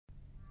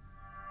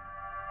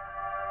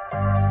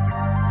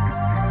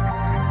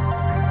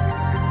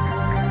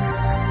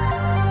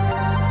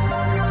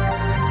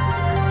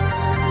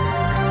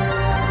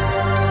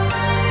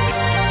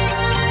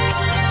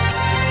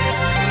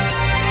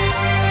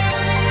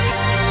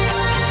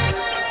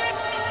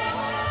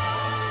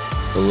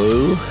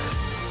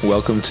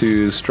welcome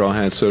to Straw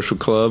Hat Social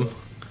Club.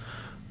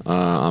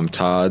 I'm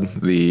Todd,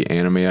 the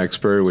anime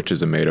expert, which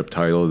is a made-up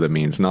title that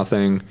means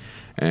nothing,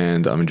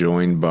 and I'm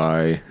joined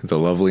by the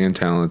lovely and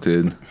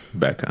talented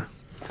Becca.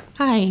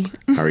 Hi.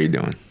 How are you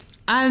doing?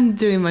 I'm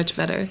doing much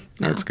better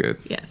now. That's good.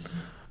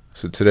 Yes.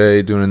 So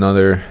today, doing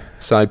another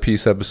side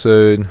piece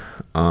episode,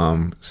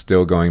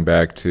 still going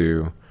back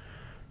to,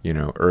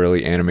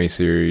 early anime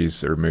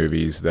series or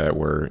movies that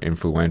were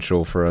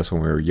influential for us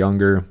when we were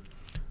younger.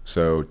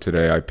 So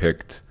today I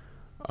picked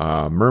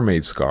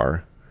Mermaid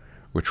Scar,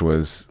 which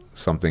was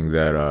something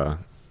that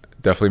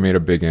definitely made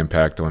a big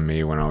impact on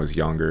me when I was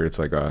younger. It's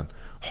like a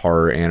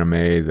horror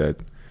anime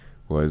that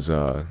was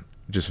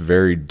just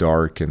very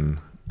dark, and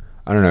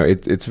I don't know,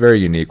 it's very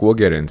unique. We'll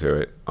get into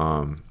it.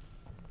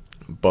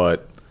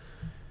 But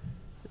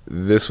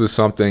this was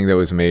something that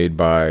was made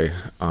by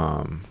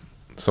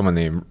someone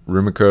named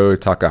Rumiko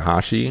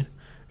Takahashi,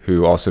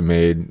 who also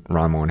made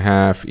Ranma and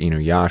Half,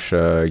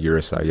 Inuyasha,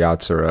 Urusei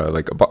Yatsura,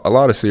 like a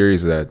lot of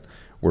series that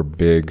were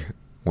big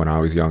when I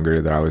was younger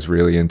that I was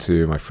really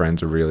into, my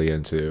friends were really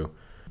into.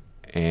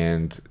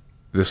 And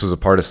this was a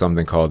part of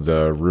something called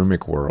the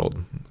Rumik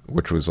World,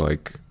 which was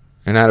like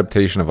an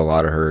adaptation of a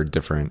lot of her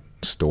different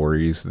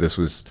stories. This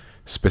was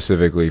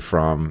specifically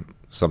from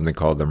something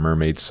called the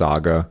Mermaid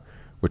Saga,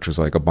 which was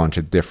like a bunch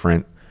of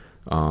different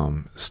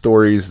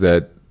stories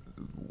that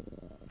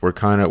were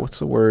kind of, what's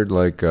the word,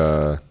 like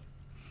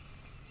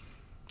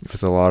if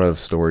it's a lot of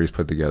stories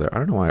put together. I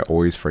don't know why I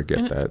always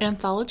forget that.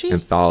 Anthology?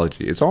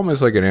 Anthology. It's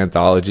almost like an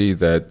anthology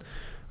that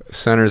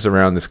centers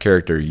around this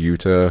character,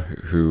 Yuta,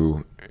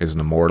 who is an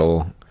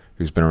immortal,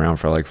 who's been around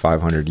for like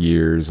 500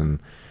 years.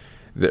 And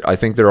I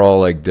think they're all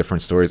like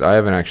different stories. I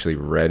haven't actually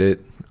read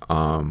it,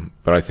 but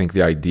I think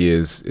the idea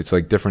is it's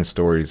like different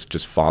stories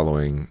just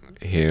following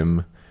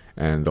him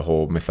and the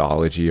whole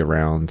mythology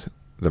around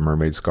the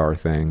Mermaid Scar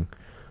thing.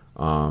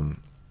 But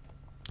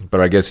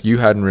I guess you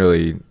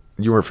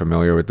weren't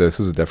familiar with this.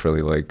 This is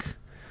definitely like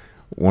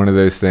one of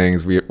those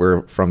things.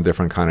 We're from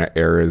different kind of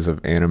eras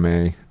of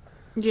anime.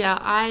 Yeah,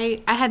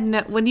 I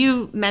had when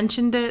you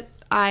mentioned it,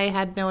 I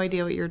had no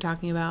idea what you were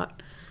talking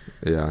about.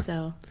 Yeah.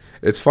 So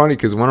it's funny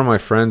because one of my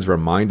friends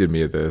reminded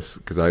me of this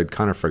because I had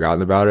kind of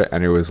forgotten about it,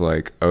 and it was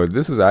like, oh,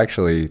 this is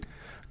actually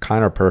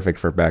kind of perfect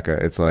for Becca.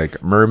 It's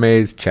like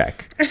mermaids,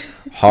 check.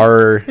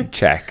 Horror,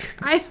 check.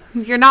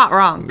 You're not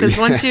wrong, because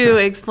once you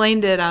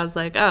explained it, I was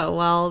like, oh,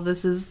 well,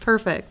 this is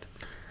perfect.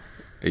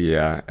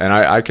 Yeah, and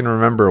I can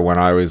remember when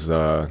I was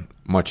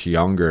much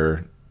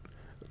younger,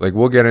 like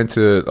we'll get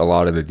into a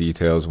lot of the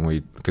details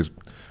because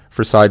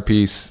for side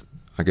piece,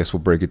 I guess we'll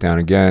break it down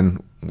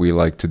again. We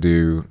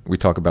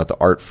talk about the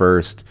art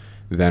first,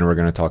 then we're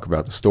going to talk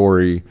about the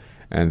story,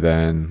 and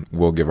then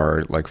we'll give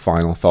our like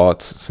final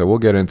thoughts. So we'll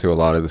get into a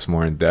lot of this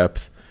more in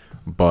depth,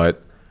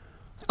 but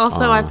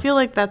also I feel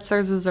like that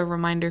serves as a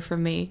reminder for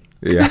me.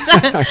 Yeah.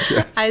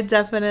 I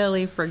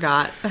definitely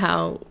forgot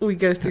how we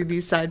go through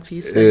these side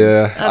piece things.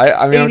 Yeah,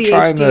 I mean,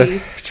 ADHD.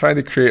 I'm trying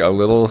to create a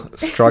little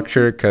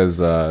structure because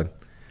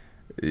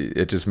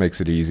it just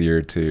makes it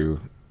easier to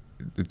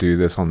do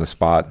this on the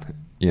spot,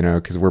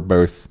 because we're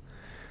both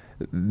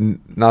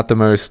not the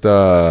most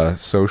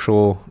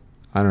social.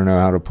 I don't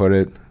know how to put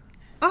it.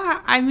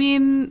 I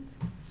mean,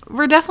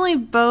 we're definitely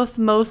both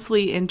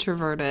mostly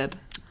introverted.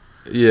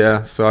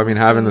 Yeah, so I mean,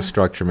 having the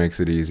structure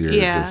makes it easier to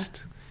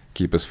just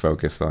keep us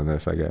focused on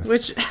this, I guess.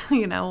 Which,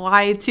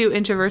 why two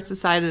introverts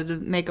decided to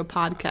make a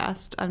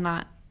podcast, I'm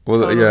not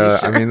totally sure.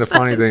 I mean, the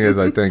funny thing is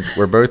I think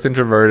we're both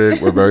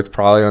introverted. We're both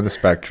probably on the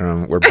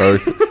spectrum. We're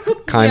both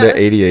kind of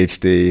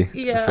ADHD.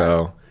 Yeah.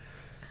 So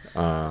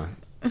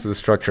the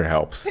structure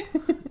helps,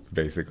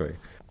 basically.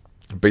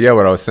 But yeah,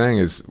 what I was saying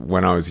is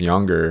when I was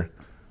younger,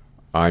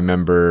 I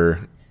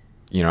remember,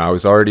 I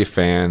was already a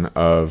fan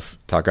of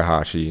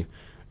Takahashi,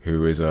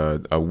 who is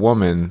a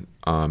woman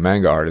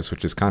manga artist,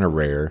 which is kind of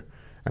rare,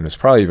 and it's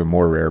probably even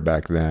more rare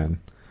back then.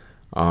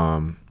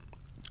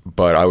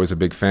 But I was a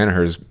big fan of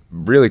hers,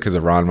 really because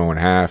of Ranma and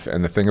Half.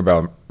 And the thing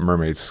about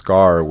Mermaid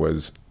Scar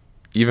was,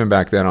 even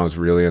back then, I was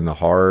really into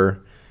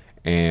horror.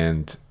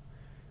 And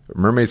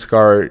Mermaid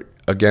Scar,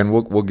 again,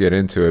 we'll get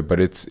into it, but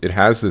it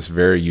has this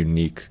very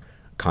unique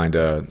kind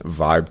of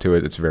vibe to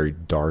it. It's very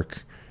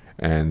dark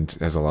and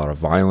has a lot of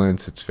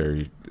violence. It's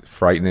very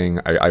frightening.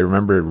 I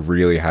remember it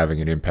really having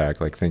an impact,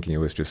 like thinking it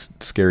was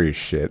just scary as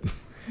shit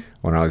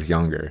when I was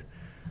younger.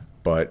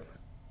 But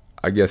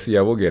I guess,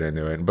 yeah, we'll get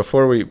into it. And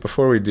before we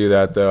do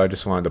that, though, I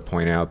just wanted to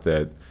point out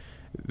that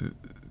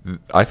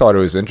I thought it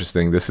was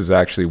interesting. This is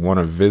actually one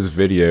of Viz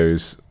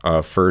Video's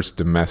first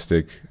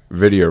domestic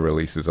video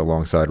releases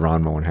alongside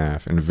Ranma and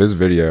Half. And Viz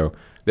Video,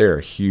 they're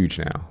huge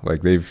now.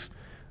 Like, they've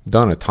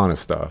done a ton of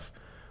stuff.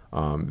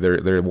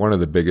 They're one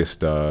of the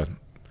biggest, I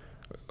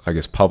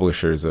guess,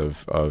 publishers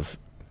of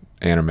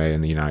anime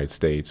in the United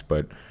States.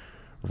 But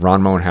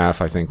Ranma and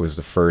Half, I think, was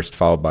the first,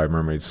 followed by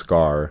Mermaid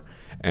Scar.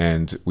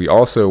 And we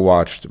also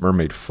watched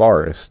Mermaid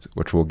Forest,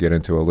 which we'll get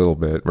into a little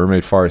bit.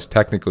 Mermaid Forest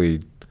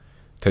technically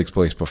takes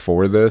place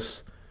before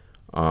this.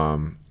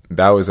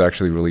 That was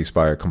actually released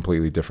by a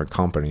completely different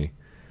company.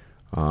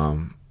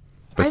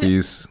 But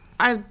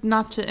I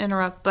not to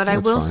interrupt, but I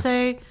That's will fine.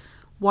 say,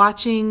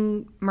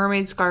 watching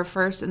Mermaid Scar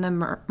first and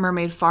then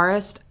Mermaid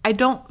Forest, I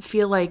don't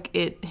feel like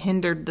it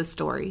hindered the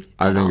story.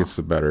 I at think all. it's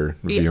the better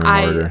viewing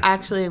I order.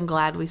 actually am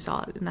glad we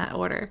saw it in that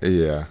order.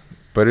 Yeah.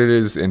 But it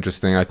is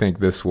interesting. I think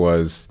this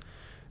was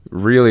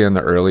really in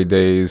the early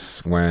days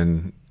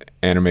when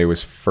anime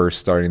was first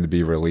starting to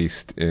be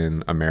released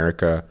in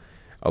America.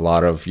 A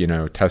lot of,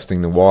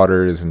 testing the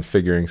waters and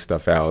figuring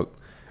stuff out.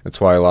 That's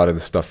why a lot of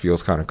the stuff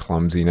feels kind of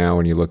clumsy now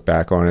when you look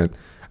back on it,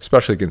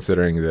 especially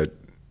considering that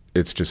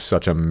it's just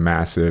such a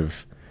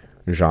massive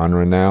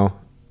genre now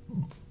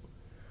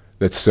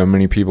that so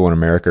many people in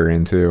America are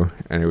into.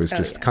 And it was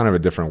just kind of a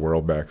different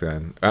world back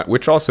then,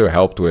 which also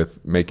helped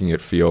with making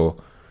it feel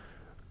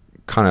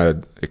kind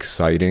of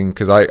exciting,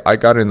 because I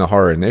got into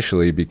horror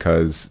initially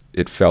because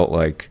it felt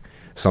like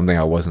something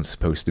I wasn't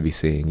supposed to be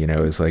seeing. It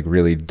was like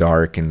really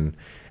dark and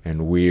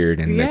weird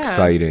and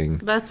exciting.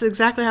 That's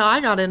exactly how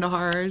I got into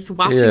horror, is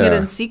watching it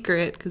in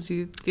secret because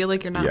you feel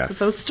like you're not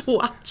supposed to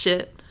watch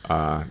it.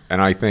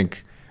 And I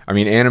think,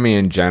 anime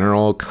in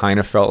general kind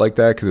of felt like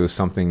that because it was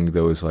something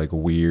that was like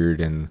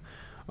weird and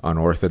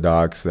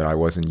unorthodox that I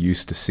wasn't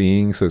used to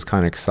seeing, so it's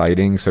kind of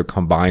exciting. So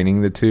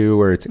combining the two,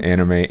 where it's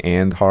anime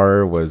and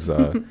horror, was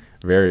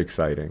very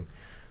exciting.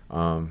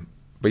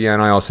 But yeah,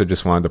 and I also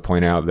just wanted to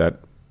point out that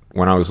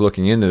when I was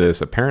looking into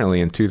this,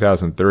 apparently in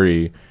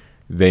 2003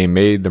 they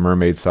made the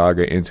Mermaid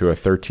Saga into a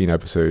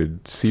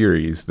 13-episode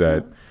series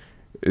that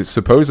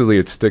supposedly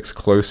it sticks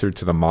closer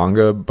to the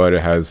manga, but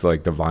it has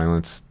like the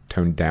violence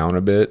toned down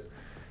a bit.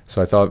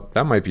 So I thought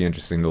that might be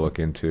interesting to look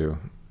into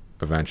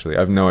eventually.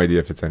 I have no idea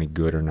if it's any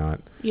good or not.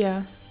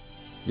 Yeah.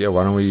 Yeah,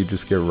 why don't we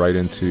just get right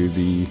into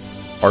the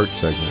art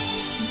segment?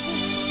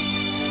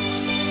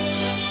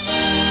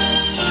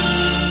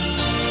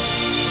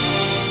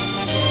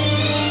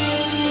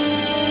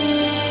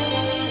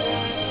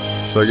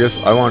 So I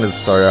guess I wanted to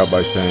start out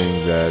by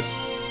saying that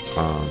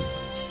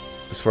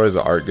as far as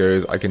the art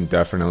goes, I can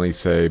definitely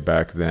say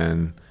back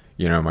then,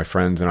 my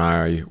friends and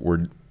I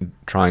were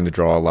trying to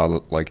draw a lot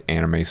of like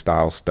anime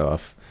style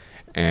stuff.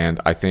 And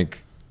I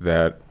think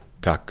that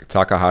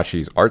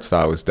Takahashi's art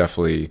style was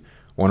definitely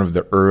one of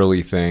the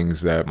early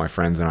things that my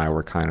friends and I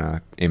were kind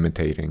of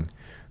imitating,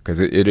 because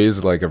it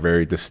is like a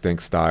very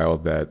distinct style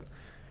that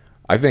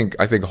I think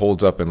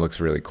holds up and looks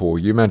really cool.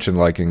 You mentioned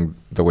liking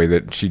the way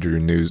that she drew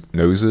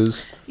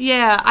noses.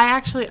 Yeah,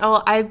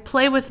 I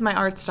play with my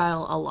art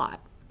style a lot,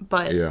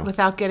 but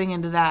without getting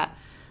into that,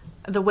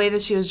 the way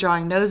that she was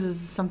drawing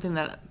noses is something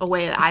a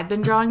way that I've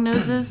been drawing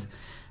noses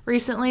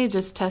recently,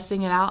 just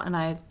testing it out, and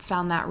I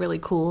found that really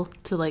cool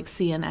to like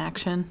see in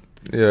action.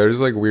 Yeah, there's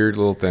like weird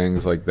little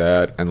things like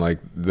that, and like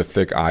the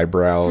thick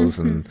eyebrows,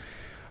 and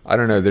I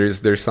don't know.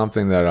 There's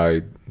something that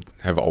I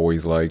have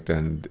always liked,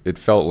 and it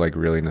felt like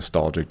really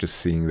nostalgic just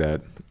seeing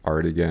that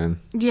art again.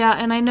 Yeah,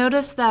 and I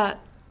noticed that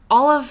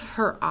all of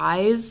her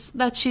eyes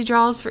that she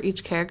draws for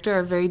each character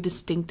are very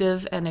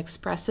distinctive and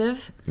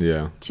expressive.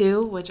 Yeah.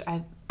 Too, which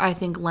I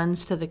think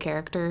lends to the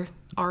character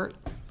art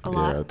a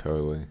lot. Yeah,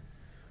 totally.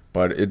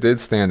 But it did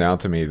stand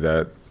out to me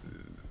that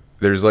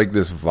there's like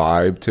this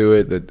vibe to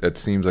it that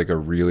seems like a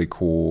really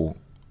cool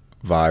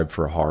vibe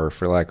for horror,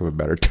 for lack of a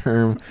better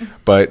term.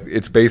 But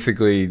it's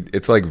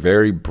like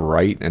very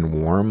bright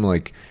and warm,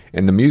 like,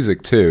 and the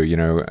music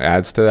too,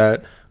 adds to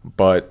that.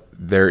 But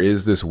there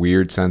is this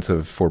weird sense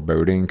of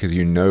foreboding because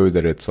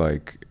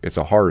that it's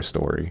a horror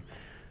story.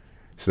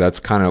 So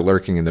that's kind of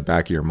lurking in the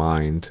back of your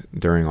mind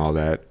during all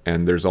that.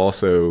 And there's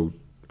also,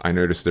 I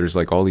noticed there's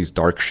like all these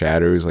dark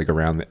shadows like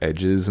around the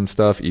edges and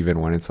stuff,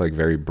 even when it's like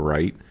very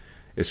bright.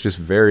 It's just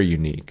very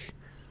unique.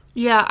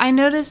 Yeah, I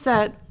noticed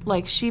that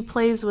like she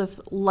plays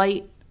with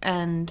light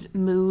and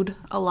mood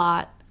a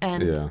lot,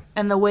 and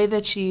the way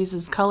that she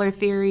uses color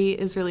theory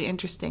is really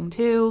interesting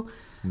too.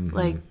 Mm-hmm.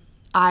 Like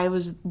I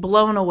was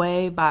blown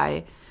away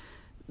by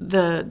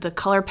the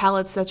color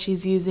palettes that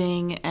she's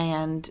using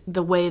and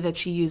the way that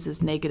she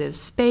uses negative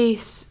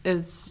space.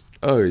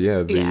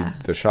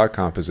 The shot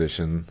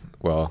composition,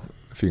 well,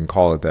 if you can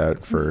call it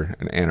that for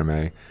an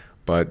anime,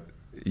 but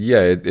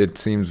yeah, it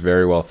seems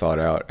very well thought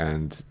out,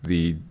 and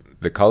the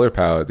color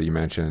palette that you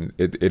mentioned,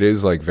 it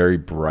is like very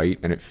bright,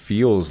 and it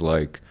feels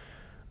like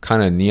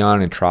kind of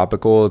neon and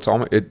tropical. It's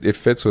almost it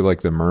fits with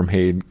like the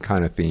Mermaid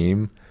kind of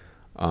theme.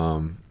 A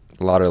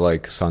lot of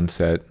like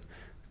sunset,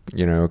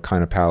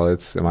 kind of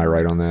palettes. Am I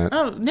right on that?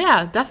 Oh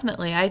yeah,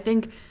 definitely. I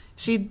think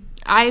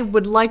I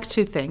would like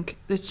to think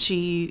that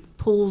she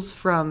pulls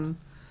from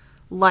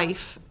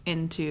life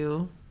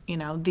into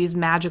these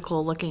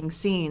magical looking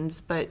scenes,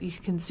 but you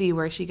can see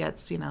where she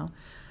gets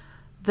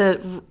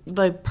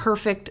the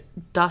perfect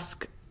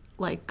dusk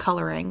like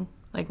coloring,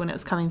 like when it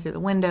was coming through the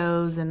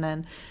windows, and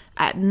then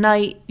at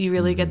night you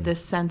really get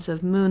this sense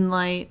of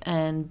moonlight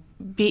and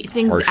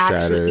things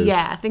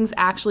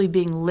actually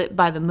being lit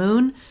by the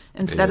moon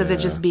instead of it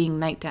just being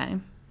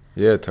nighttime.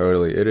 Yeah,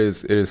 totally. It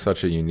is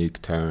such a unique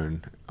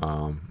tone,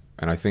 and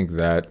I think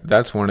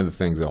that's one of the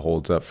things that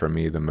holds up for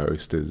me the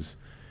most is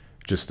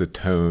just the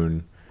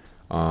tone,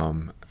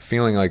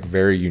 feeling like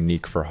very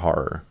unique for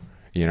horror.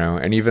 you know.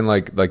 And even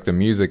like the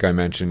music I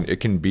mentioned, it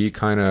can be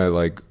kind of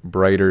like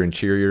brighter and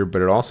cheerier,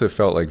 but it also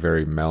felt like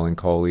very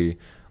melancholy,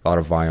 a lot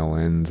of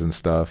violins and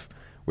stuff,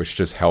 which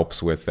just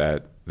helps with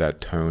that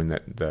tone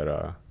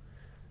that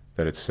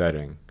it's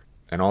setting.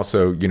 And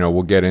also, you know,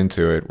 we'll get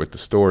into it with the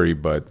story,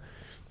 but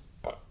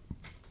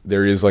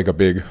there is like a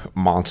big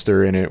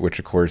monster in it, which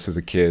of course as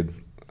a kid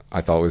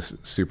I thought was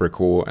super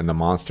cool, and the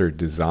monster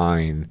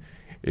design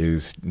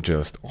is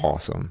just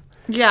awesome.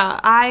 Yeah,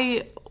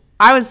 I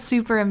was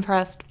super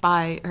impressed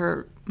by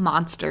her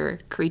monster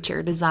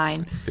creature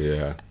design.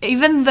 Yeah.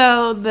 Even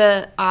though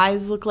the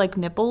eyes look like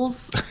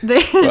nipples,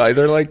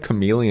 they're like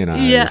chameleon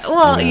eyes. Yeah,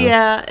 well, you know?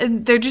 yeah,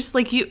 and they're just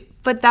like you.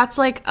 But that's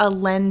like a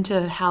lend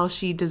to how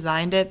she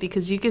designed it,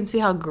 because you can see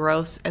how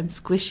gross and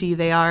squishy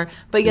they are,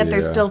 but yet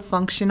they're still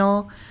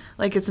functional.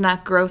 Like, it's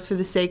not gross for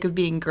the sake of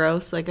being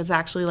gross. Like, it's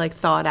actually like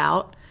thought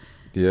out.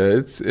 Yeah,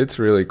 it's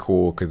really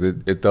cool because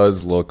it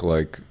does look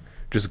like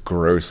just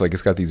gross. Like,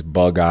 it's got these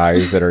bug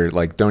eyes that are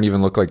like don't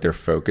even look like they're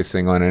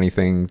focusing on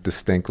anything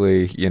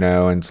distinctly, you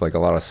know, and it's like a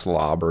lot of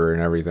slobber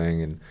and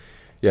everything. And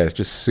yeah, it's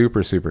just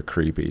super, super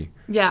creepy.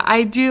 Yeah,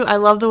 I do. I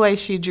love the way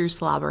she drew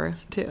slobber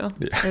too.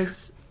 Yeah.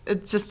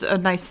 It's just a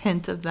nice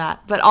hint of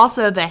that. But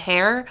also the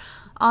hair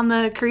on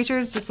the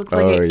creatures just looks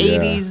like an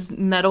 80s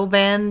metal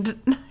band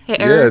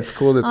hair. Yeah, it's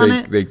cool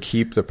that they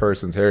keep the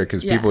person's hair,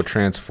 because people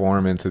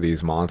transform into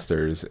these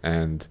monsters,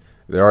 and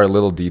there are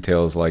little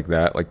details like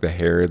that, like the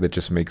hair that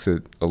just makes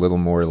it a little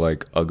more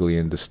like ugly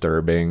and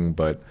disturbing,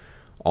 but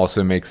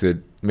also makes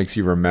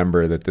you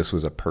remember that this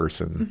was a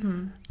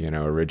person, you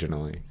know,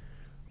 originally.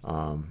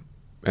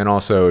 And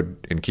also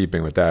in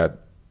keeping with that,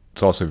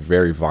 it's also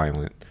very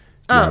violent.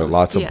 You know,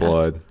 lots of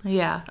blood.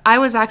 Yeah, I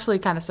was actually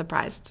kind of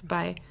surprised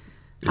by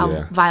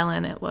how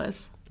violent it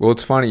was. Well,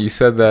 it's funny. You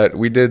said that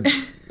we did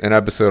an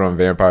episode on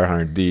Vampire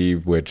Hunter D,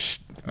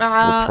 which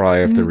we'll probably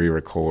have to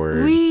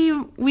re-record.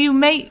 We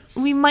might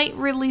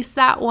release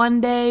that one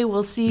day.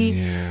 We'll see.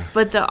 Yeah.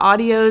 But the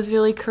audio is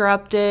really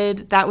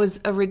corrupted. That was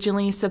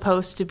originally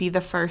supposed to be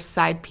the first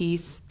side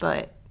piece,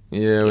 but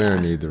yeah, we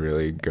don't need to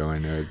really go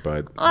into it.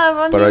 But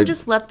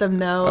just let them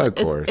know. Of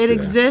course, it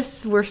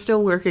exists. We're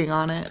still working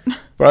on it.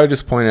 But I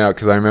just point out,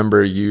 because I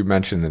remember you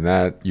mentioned in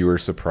that you were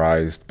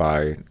surprised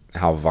by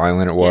how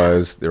violent it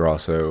was. There are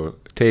also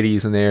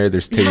titties in there.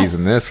 There's titties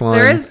in this one.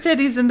 There is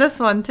titties in this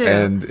one too.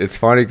 And it's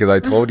funny because I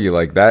told you,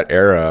 like, that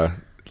era,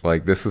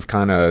 like, this is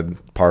kind of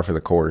par for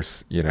the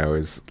course, you know,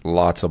 is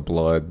lots of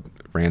blood,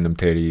 random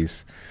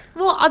titties.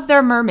 Well,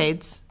 they're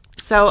mermaids.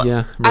 So,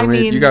 yeah, mermaid, I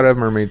mean, you gotta have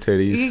mermaid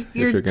titties.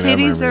 Your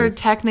titties are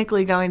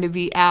technically going to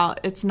be out.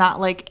 It's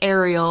not like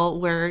Ariel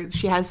where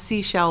she has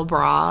seashell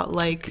bra.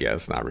 Like, yeah,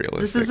 it's not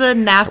realistic. This is a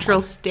natural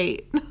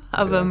state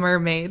of a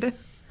mermaid.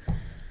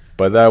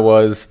 But that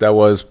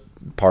was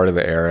part of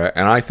the era,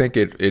 and I think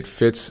it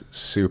fits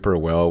super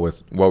well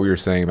with what we were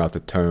saying about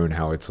the tone,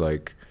 how it's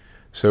like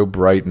so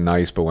bright and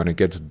nice, but when it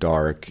gets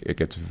dark, it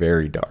gets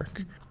very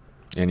dark.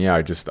 And yeah,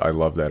 I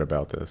love that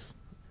about this.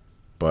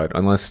 But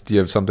do you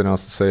have something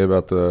else to say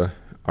about the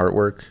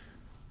artwork?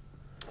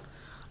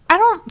 I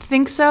don't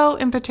think so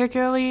in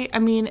particularly. I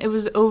mean, it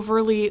was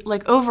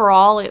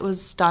overall, it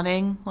was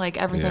stunning. Like,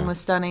 everything was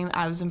stunning.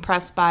 I was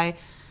impressed by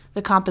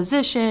the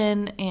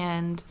composition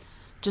and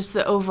just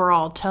the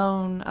overall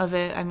tone of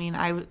it. I mean,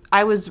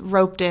 I was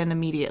roped in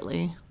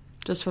immediately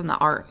just from the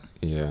art.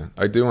 Yeah.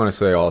 I do want to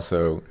say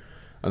also,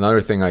 another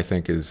thing I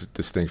think is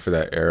distinct for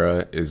that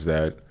era is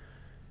that,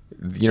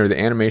 you know, the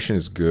animation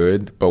is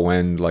good, but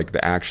when like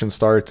the action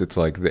starts, it's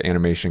like the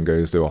animation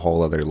goes to a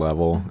whole other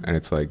level, and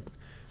it's like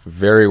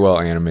very well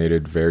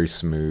animated, very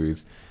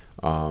smooth,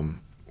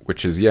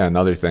 which is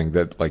another thing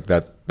that like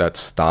that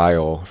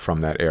style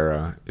from that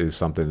era is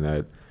something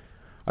that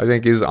I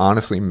think is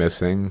honestly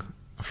missing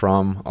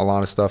from a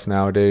lot of stuff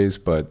nowadays.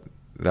 But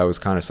that was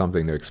kind of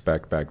something to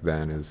expect back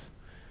then, is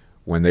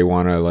when they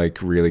want to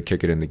like really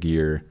kick it into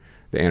gear,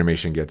 the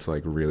animation gets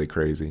like really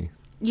crazy.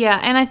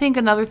 Yeah, and I think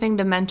another thing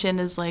to mention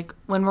is, like,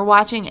 when we're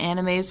watching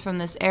animes from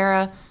this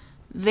era,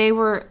 they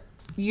were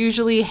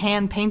usually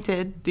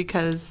hand-painted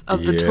because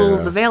of the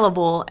tools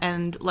available.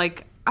 And,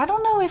 like, I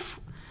don't know if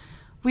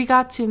we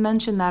got to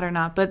mention that or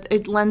not, but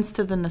it lends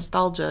to the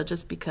nostalgia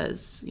just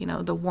because, you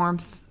know, the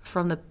warmth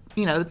from the,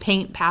 you know, the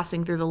paint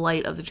passing through the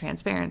light of the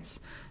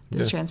transparency.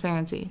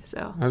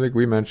 So I think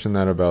we mentioned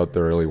that about the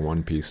early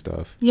One Piece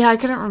stuff. Yeah, I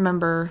couldn't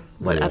remember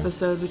what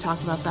episode we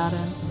talked about that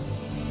in.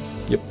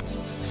 Yep.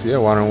 So yeah,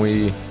 why don't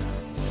we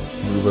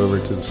move over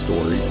to the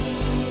story?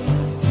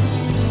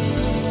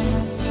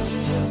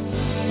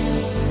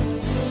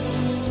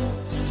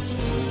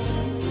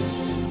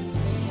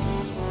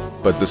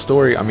 But the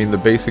story, I mean, the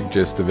basic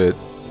gist of it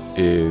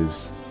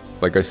is,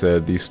 like I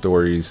said, these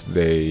stories,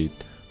 they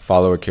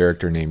follow a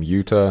character named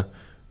Yuta,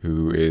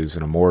 who is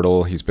an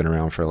immortal. He's been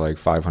around for like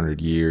 500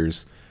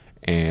 years.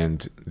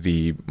 And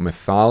the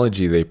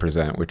mythology they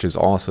present, which is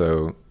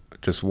also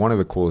just one of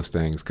the coolest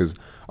things, because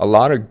a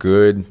lot of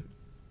good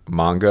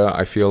manga,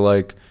 I feel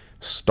like,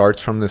 starts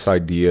from this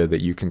idea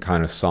that you can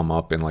kind of sum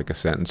up in like a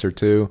sentence or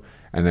two,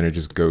 and then it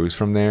just goes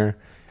from there.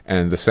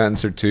 And the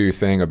sentence or two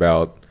thing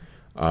about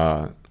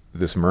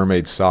this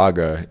mermaid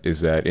saga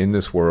is that in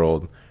this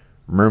world,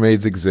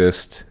 mermaids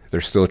exist.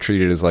 They're still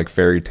treated as like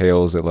fairy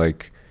tales that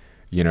like,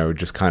 you know,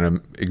 just kind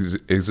of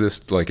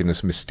exist like in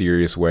this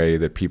mysterious way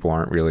that people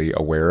aren't really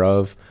aware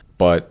of.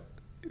 But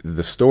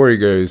the story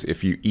goes,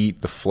 if you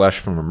eat the flesh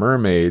from a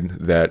mermaid,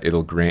 that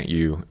it'll grant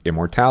you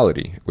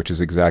immortality, which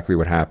is exactly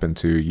what happened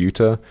to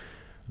Yuta.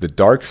 The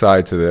dark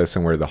side to this,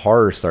 and where the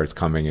horror starts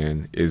coming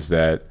in, is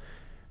that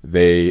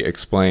they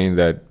explain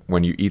that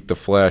when you eat the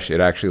flesh,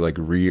 it actually like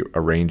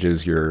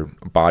rearranges your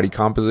body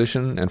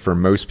composition. And for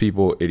most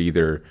people, it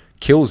either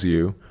kills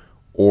you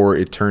or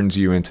it turns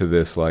you into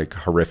this like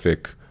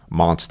horrific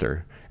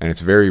monster. And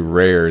it's very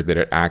rare that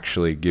it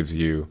actually gives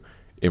you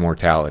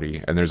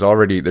immortality. And there's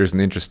an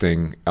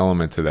interesting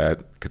element to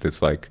that, because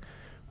it's like,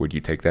 would you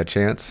take that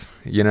chance,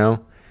 you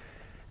know?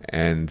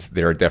 And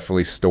there are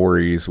definitely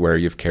stories where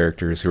you have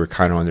characters who are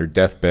kind of on their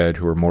deathbed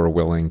who are more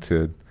willing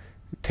to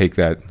take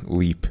that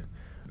leap.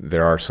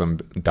 There are some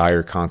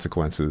dire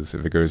consequences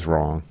if it goes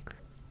wrong.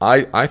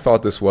 I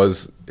thought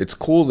it's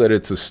cool that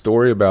it's a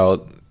story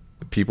about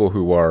people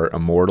who are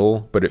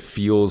immortal, but it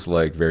feels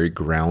like very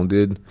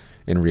grounded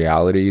in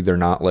reality. They're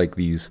not like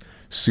these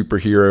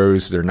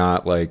superheroes. They're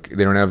not like,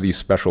 they don't have these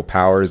special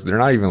powers. They're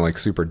not even like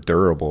super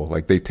durable.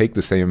 Like they take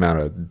the same amount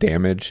of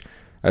damage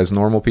as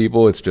normal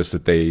people. It's just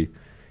that they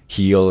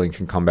heal and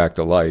can come back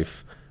to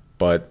life.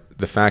 But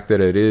the fact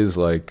that it is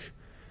like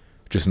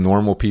just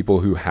normal people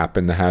who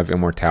happen to have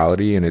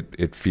immortality, and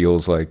it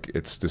feels like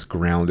it's this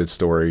grounded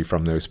story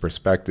from those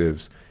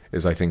perspectives,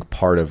 is I think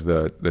part of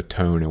the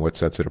tone and what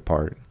sets it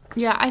apart.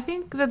 Yeah, I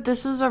think that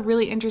this was a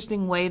really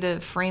interesting way to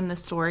frame the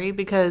story,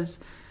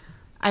 because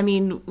I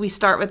mean, we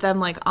start with them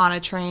like on a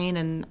train,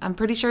 and I'm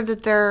pretty sure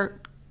that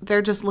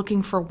they're just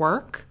looking for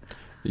work.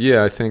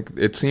 Yeah, I think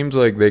it seems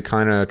like they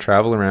kind of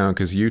travel around,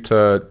 because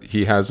Yuta,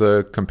 he has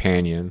a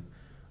companion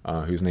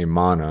who's named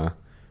Mana,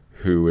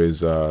 who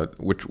is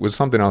which was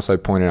something else I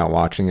pointed out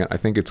watching it. I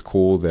think it's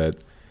cool that,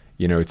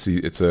 you know, it's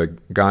a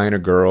guy and a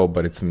girl,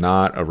 but it's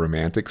not a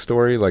romantic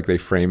story. Like they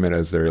frame it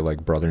as their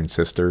like brother and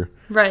sister.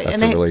 Right.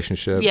 That's the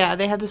relationship. Yeah,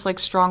 they have this like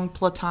strong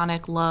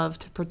platonic love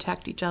to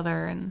protect each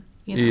other, and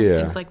you know,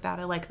 things like that.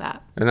 I like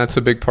that. And that's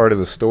a big part of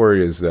the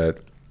story, is that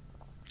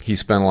he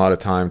spent a lot of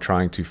time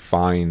trying to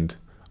find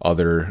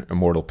other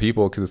immortal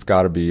people, because it's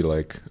got to be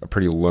like a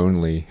pretty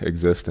lonely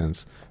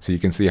existence. So you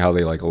can see how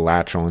they like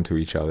latch onto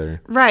each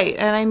other. Right.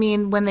 And I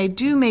mean, when they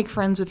do make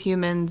friends with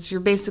humans, you're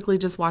basically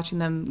just watching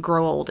them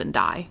grow old and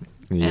die.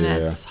 Yeah. And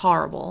it's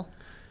horrible.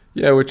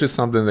 Yeah, which is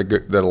something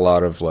that a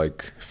lot of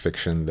like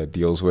fiction that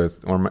deals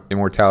with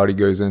immortality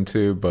goes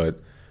into.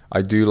 But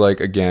I do like,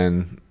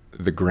 again,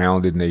 the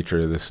grounded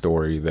nature of the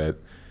story, that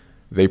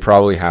they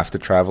probably have to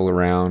travel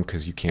around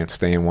because you can't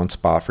stay in one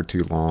spot for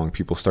too long.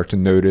 People start to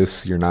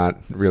notice you're not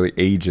really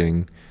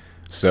aging.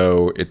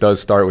 So it does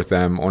start with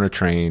them on a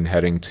train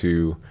heading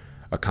to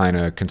a kind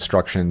of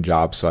construction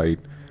job site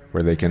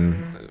where they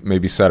can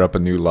maybe set up a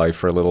new life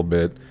for a little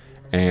bit.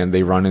 And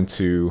they run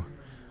into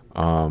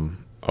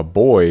a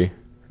boy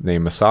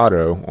named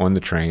Masato on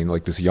the train,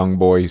 like this young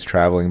boy. He's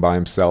traveling by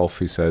himself.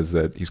 He says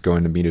that he's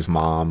going to meet his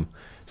mom.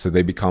 So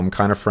they become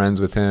kind of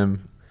friends with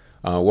him.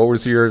 What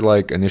was your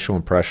like initial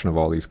impression of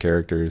all these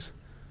characters?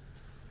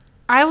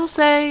 I will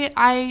say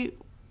I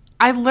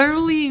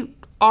literally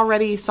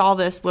already saw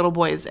this little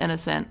boy as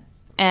innocent,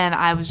 and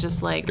I was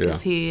just like,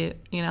 is he,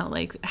 you know,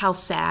 like how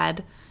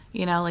sad,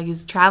 you know, like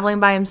he's traveling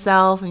by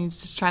himself and he's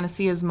just trying to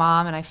see his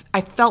mom, and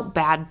I felt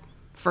bad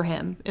for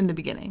him in the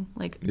beginning,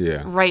 like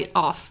right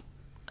off,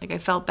 like I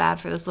felt bad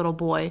for this little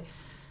boy.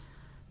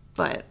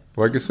 But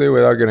well, I could say,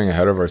 without getting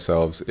ahead of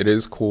ourselves, it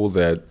is cool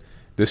that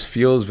this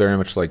feels very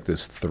much like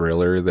this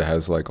thriller that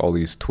has like all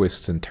these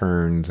twists and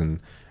turns and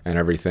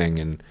everything.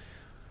 And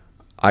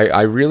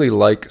I really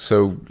like,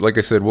 so like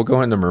I said, we'll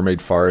go into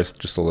Mermaid Forest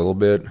just a little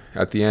bit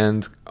at the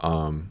end.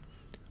 But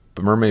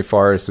Mermaid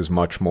Forest is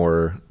much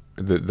more,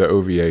 the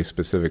OVA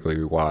specifically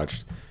we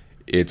watched,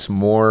 it's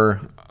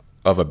more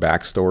of a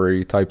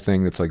backstory type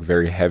thing that's like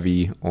very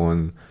heavy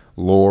on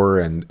lore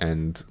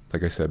and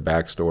like I said,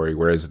 backstory.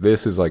 Whereas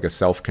this is like a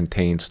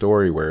self-contained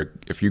story where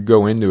if you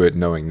go into it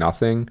knowing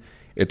nothing,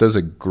 it does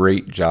a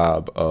great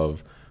job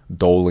of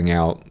doling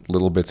out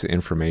little bits of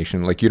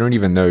information. Like you don't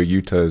even know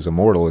Yuta is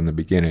immortal in the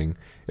beginning.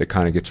 It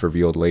kind of gets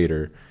revealed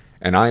later.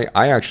 And I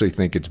actually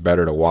think it's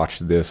better to watch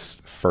this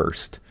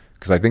first,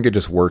 because I think it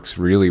just works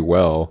really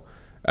well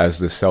as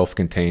the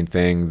self-contained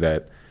thing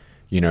that,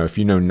 you know, if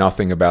you know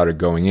nothing about it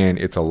going in,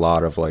 it's a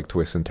lot of like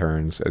twists and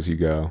turns as you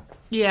go.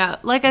 Yeah,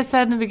 like I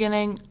said in the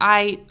beginning,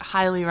 I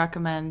highly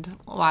recommend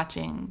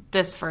watching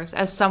this first.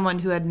 As someone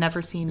who had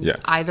never seen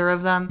either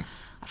of them,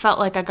 I felt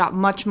like I got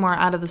much more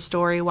out of the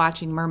story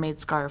watching Mermaid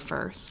Scar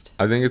first.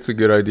 I think it's a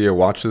good idea.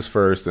 Watch this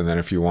first, and then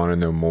if you want to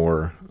know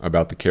more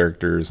about the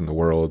characters and the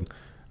world,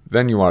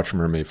 then you watch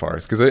Mermaid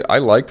Forest. Because I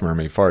liked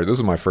Mermaid Forest. This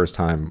was my first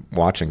time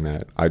watching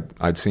that.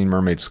 I'd seen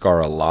Mermaid Scar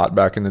a lot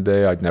back in the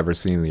day. I'd never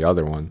seen the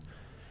other one.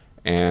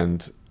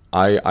 And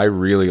I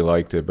really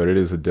liked it, but it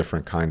is a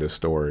different kind of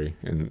story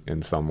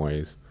in some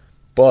ways.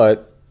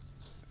 But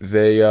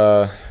they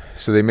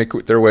so they make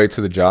their way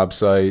to the job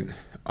site.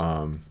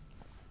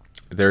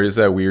 there is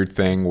that weird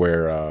thing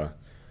where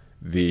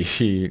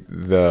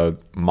the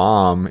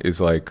mom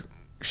is like,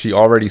 she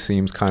already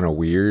seems kind of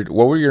weird.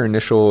 What were your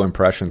initial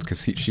impressions?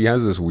 Because she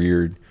has this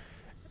weird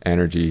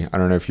energy. I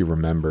don't know if you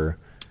remember.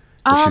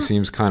 But she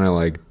seems kind of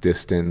like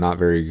distant, not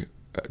very,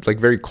 like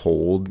very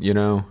cold, you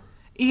know?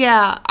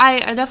 Yeah, I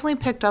definitely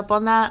picked up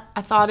on that.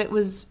 I thought it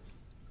was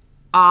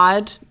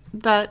odd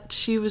that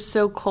she was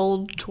so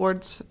cold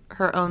towards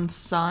her own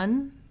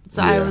son.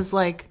 So I was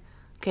like,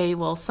 okay,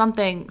 well,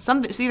 something,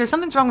 so either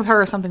something's wrong with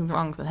her or something's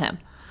wrong with him.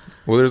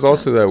 Well, there's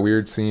also that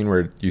weird scene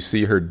where you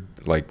see her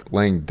like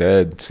laying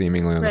dead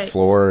seemingly on the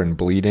floor and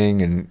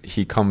bleeding, and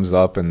he comes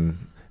up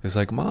and is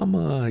like,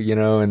 "Mama," you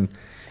know, and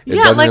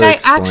yeah, like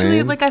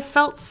really I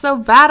felt so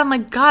bad. I'm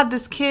like, God,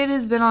 this kid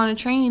has been on a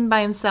train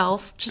by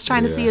himself just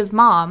trying to see his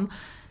mom,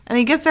 and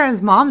he gets there and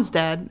his mom's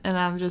dead, and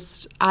I'm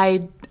just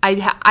I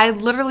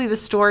literally, the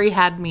story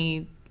had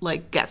me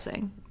like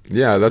guessing.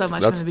 Yeah, that's so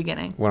much from the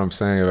beginning. What I'm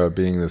saying about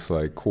being this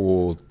like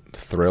cool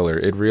thriller.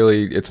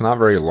 It's not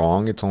very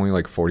long. It's only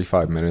like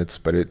 45 minutes,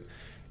 but it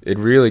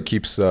really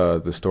keeps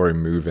the story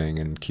moving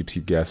and keeps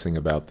you guessing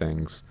about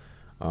things.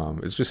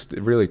 It's just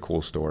a really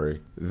cool story.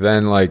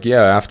 Then, like,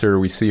 after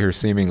we see her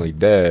seemingly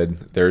dead,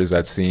 there is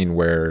that scene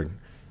where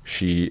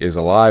she is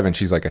alive and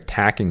she's like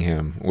attacking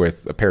him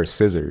with a pair of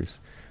scissors,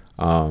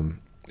 and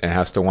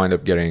has to wind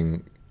up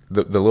getting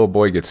the little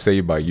boy gets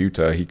saved by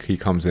Yuta. He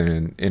comes in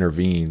and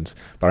intervenes.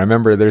 But I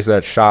remember there's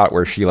that shot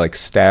where she like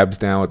stabs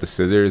down with the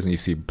scissors and you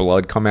see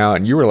blood come out,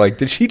 and you were like,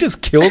 did she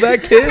just kill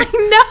that kid?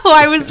 No,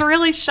 I was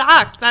really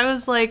shocked. I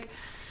was like,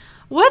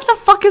 what the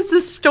fuck is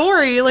this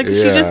story? Like, she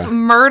just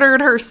murdered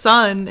her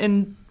son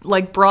in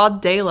like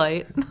broad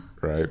daylight.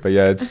 Right, but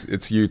it's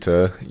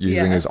Yuta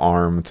using his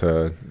arm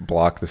to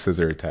block the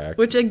scissor attack.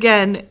 Which,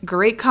 again,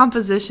 great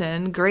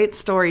composition, great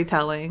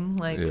storytelling.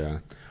 Like,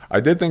 I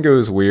did think it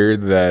was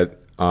weird that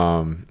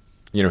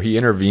he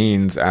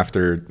intervenes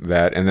after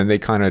that, and then they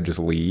kind of just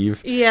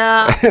leave.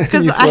 Yeah,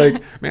 because he's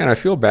like, man, I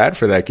feel bad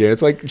for that kid.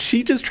 It's like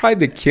she just tried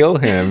to kill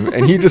him,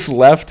 and he just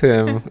left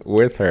him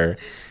with her.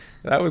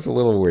 That was a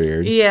little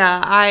weird.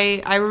 Yeah,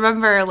 I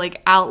remember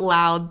like out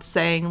loud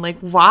saying like,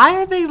 why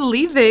are they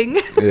leaving?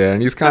 Yeah,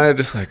 and he's kind of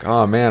just like,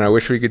 oh man, I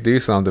wish we could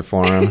do something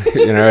for him,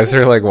 as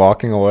they're like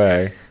walking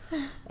away.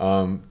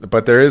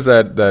 But there is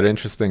that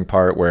interesting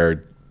part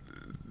where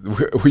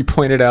we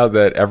pointed out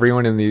that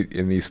everyone in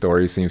these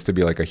stories seems to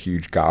be like a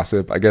huge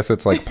gossip. I guess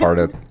it's like part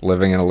of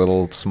living in a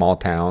little small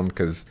town,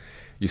 because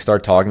you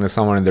start talking to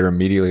someone and they're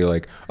immediately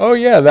like, oh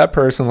yeah, that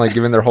person, like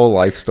giving their whole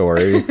life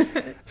story.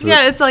 So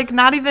yeah, it's like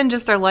not even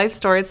just their life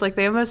story. It's like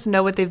they almost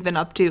know what they've been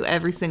up to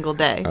every single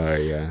day. Oh,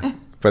 yeah.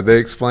 But they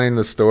explain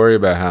the story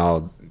about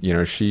how,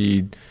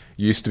 she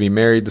used to be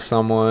married to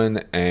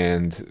someone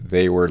and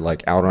they were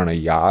like out on a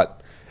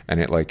yacht and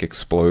it like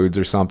explodes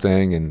or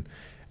something and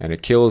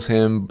it kills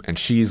him, and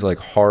she's like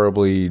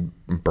horribly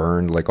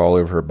burned like all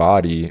over her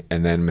body,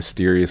 and then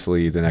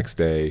mysteriously the next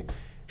day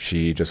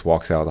she just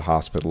walks out of the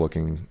hospital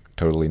looking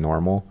totally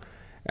normal,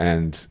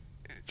 and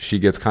she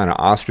gets kind of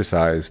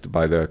ostracized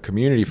by the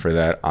community for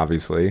that,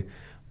 obviously.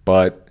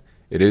 But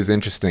it is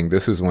interesting.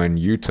 This is when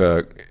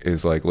Yuta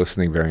is like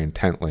listening very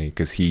intently,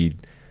 because he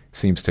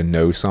seems to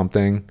know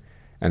something,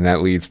 and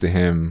that leads to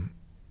him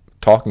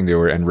talking to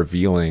her and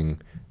revealing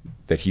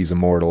that he's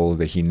immortal,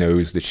 that he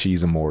knows that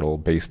she's immortal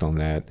based on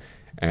that,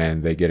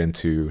 and they get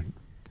into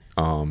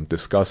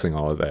discussing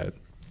all of that.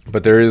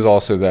 But there is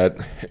also that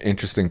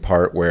interesting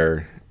part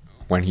where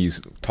when he's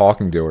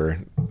talking to her,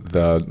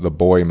 the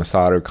boy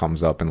Masato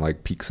comes up and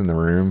like peeks in the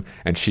room,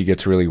 and she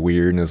gets really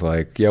weird and is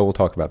like, yeah, we'll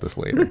talk about this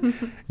later.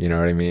 You know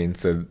what I mean?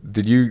 So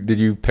did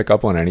you pick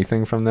up on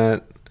anything from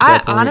that?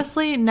 I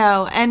honestly,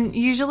 no. And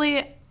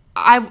usually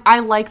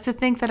I like to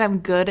think that I'm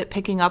good at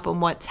picking up on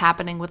what's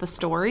happening with a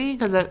story,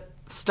 because I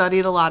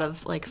studied a lot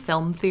of like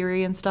film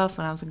theory and stuff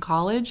when I was in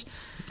college.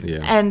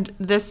 Yeah. And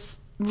this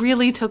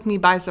really took me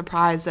by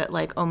surprise at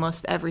like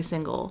almost every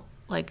single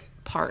like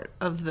part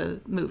of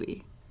the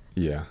movie.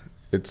 Yeah,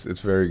 it's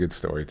very good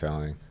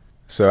storytelling.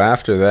 So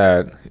after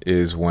that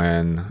is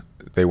when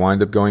they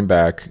wind up going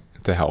back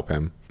to help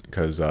him,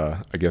 because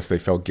I guess they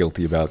felt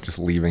guilty about just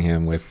leaving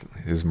him with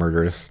his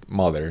murderous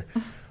mother.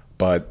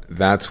 But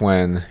that's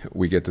when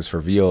we get this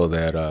reveal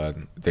that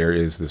there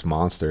is this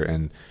monster.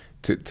 And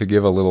to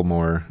give a little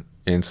more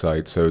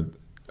insight, so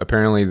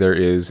apparently there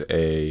is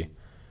a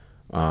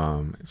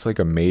it's like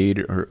a maid,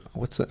 or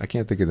what's that? I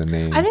can't think of the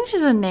name. I think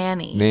she's a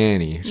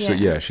nanny. Yeah. So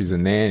yeah, she's a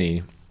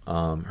nanny.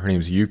 Her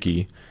name's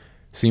Yuki.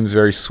 Seems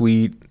very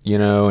sweet,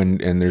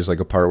 and there's like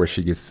a part where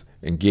she gets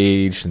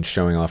engaged and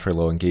showing off her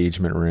little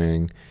engagement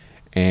ring,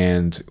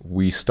 and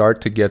we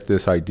start to get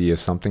this idea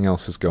something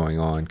else is going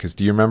on. Because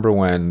do you remember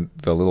when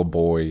the little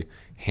boy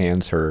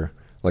hands her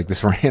like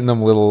this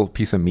random little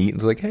piece of meat and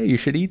is like, hey, you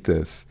should eat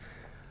this?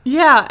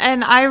 Yeah,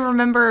 and I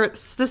remember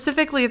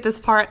specifically at this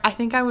part, I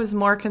think I was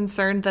more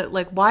concerned that,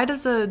 like, why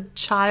does a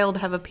child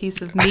have a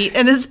piece of meat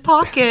in his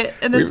pocket?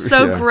 And it's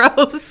so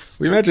gross.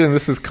 We imagine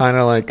this is kind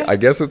of like, I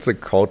guess it's a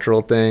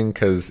cultural thing,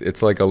 because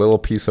it's like a little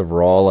piece of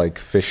raw, like,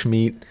 fish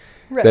meat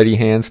that he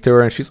hands to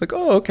her. And she's like,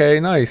 oh, okay,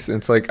 nice. And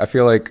it's like, I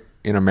feel like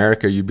in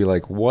America, you'd be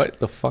like, what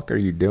the fuck are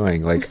you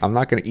doing? Like, I'm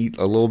not going to eat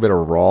a little bit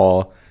of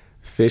raw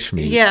fish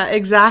meat. Yeah,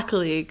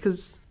 exactly.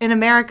 Because in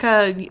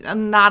America,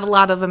 not a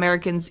lot of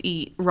Americans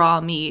eat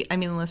raw meat. I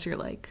mean, unless you're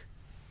like,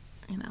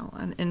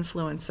 an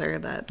influencer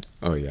that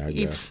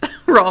eats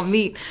raw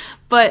meat.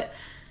 But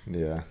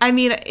yeah, I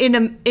mean,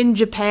 in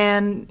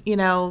Japan,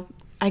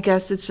 I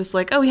guess it's just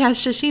like, oh, he has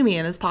sashimi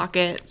in his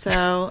pocket,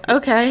 so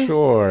okay.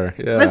 Sure,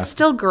 yeah. But it's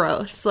still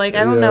gross. Like,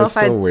 I don't know if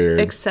I'd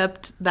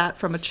accept that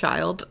from a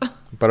child.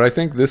 But I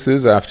think this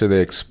is after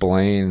they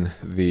explain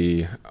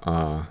the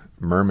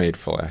mermaid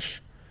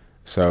flesh.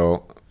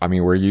 So, I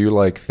mean, were you,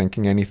 like,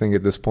 thinking anything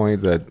at this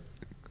point that...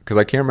 Because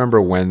I can't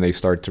remember when they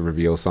start to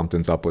reveal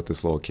something's up with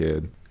this little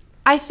kid.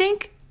 I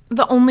think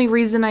the only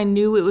reason I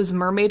knew it was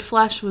mermaid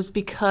flesh was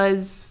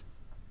because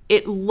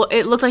it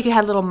looked like it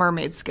had little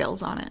mermaid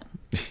scales on it.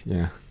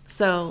 Yeah.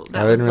 So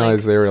I didn't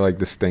realize they were like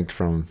distinct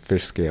from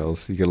fish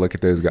scales. You could look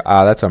at those and go,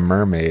 that's a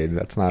mermaid.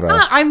 That's not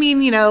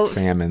a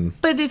salmon.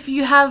 But if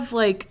you have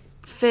like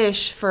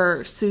fish for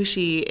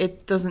sushi,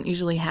 it doesn't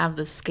usually have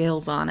the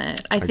scales on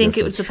it. I think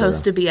it was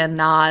supposed to be a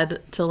nod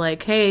to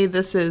like, hey,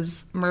 this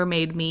is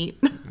mermaid meat.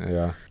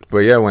 Yeah. But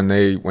yeah, when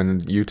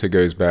Yuta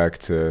goes back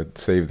to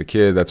save the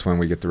kid, that's when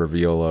we get the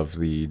reveal of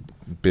the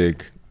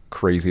big,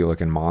 crazy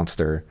looking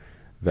monster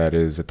that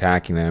is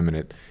attacking them,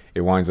 and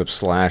it winds up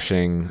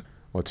slashing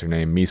what's her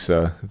name,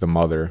 Misa, the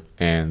mother,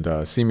 and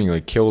seemingly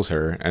kills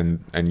her,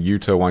 and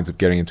Yuta winds up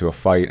getting into a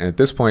fight, and at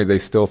this point they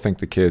still think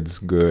the kid's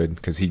good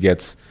because he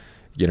gets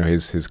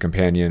his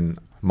companion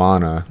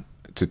Mana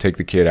to take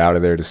the kid out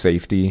of there to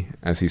safety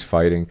as he's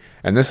fighting.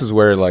 And this is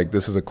where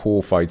this is a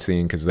cool fight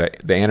scene because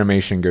the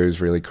animation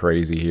goes really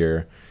crazy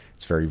here.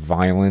 It's very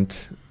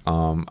violent.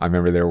 I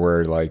remember there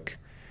were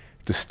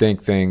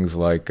distinct things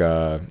like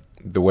the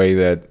way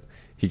that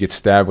he gets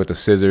stabbed with the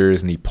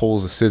scissors and he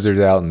pulls the scissors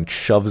out and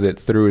shoves it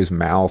through his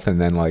mouth and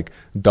then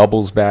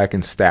doubles back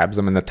and stabs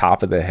him in the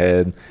top of the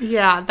head.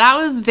 Yeah, that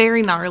was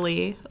very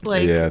gnarly.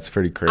 Yeah, it's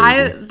pretty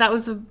crazy. That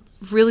was a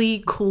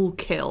really cool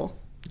kill.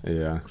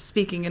 Yeah.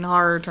 Speaking in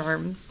horror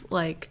terms,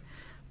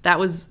 that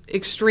was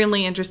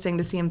extremely interesting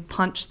to see him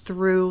punch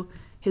through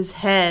his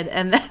head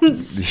and then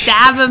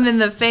stab him in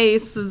the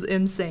face is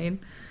insane.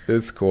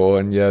 It's cool.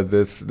 And yeah,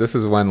 this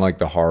is when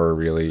the horror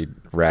really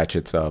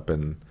ratchets up,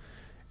 and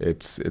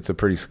it's a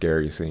pretty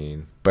scary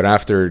scene. But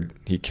after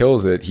he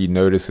kills it, he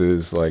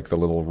notices the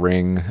little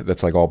ring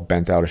that's all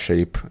bent out of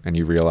shape, and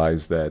you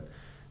realize that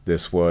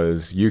this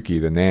was Yuki,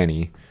 the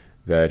nanny,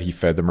 that he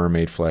fed the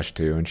mermaid flesh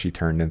to, and she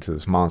turned into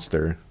this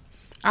monster.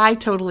 I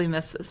totally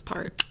missed this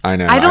part. I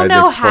know. I don't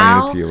know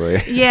how. It to you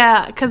later.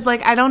 Yeah, because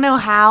I don't know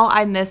how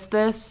I missed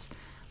this,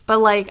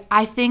 but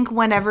I think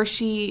whenever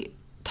she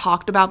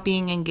talked about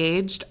being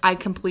engaged, I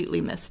completely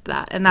missed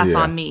that, and that's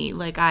on me.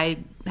 I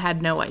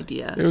had no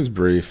idea. It was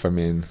brief. I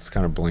mean, it's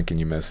kind of blink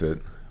and you miss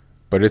it.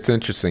 But it's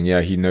interesting.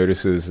 Yeah, he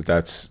notices that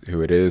that's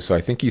who it is. So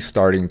I think he's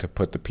starting to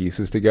put the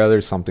pieces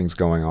together. Something's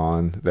going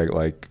on that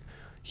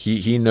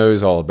he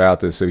knows all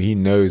about this. So he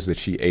knows that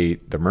she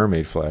ate the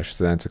mermaid flesh.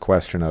 So then it's a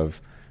question of,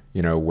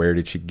 where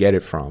did she get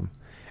it from?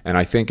 And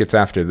I think it's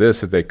after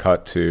this that they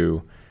cut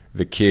to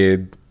the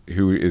kid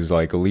who is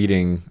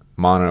leading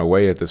Mana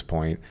away at this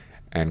point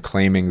and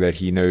claiming that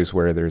he knows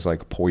where there's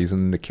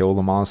poison to kill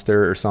the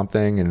monster or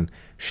something. And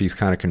she's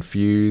kind of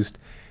confused.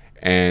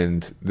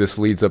 And this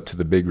leads up to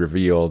the big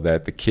reveal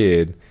that the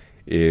kid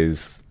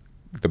is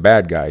the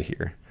bad guy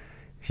here.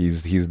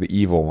 He's the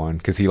evil one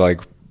because he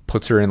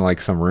puts her in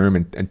some room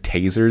and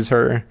tasers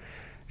her.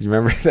 You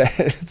remember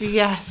that?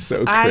 Yes.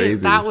 So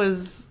crazy. That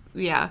was...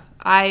 Yeah,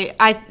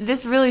 I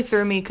this really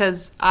threw me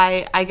because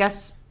I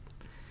guess,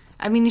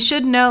 I mean, you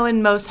should know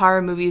in most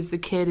horror movies the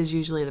kid is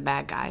usually the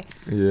bad guy.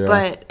 Yeah,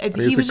 but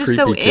he was just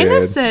so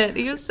innocent.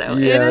 He was so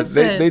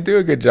innocent. They do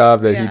a good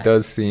job that he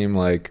does seem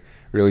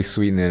really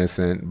sweet and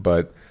innocent,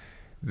 but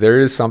there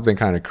is something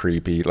kind of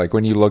creepy.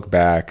 When you look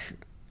back,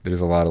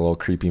 there's a lot of little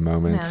creepy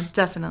moments. Yeah,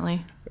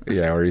 definitely.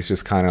 Yeah, or he's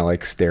just kind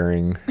of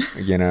staring,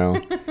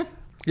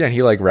 Yeah, and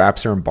he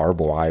wraps her in barbed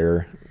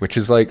wire, which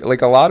is like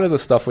a lot of the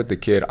stuff with the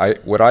kid.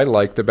 What I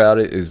liked about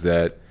it is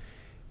that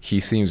he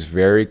seems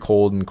very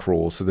cold and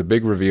cruel. So the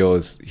big reveal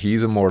is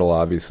he's immortal,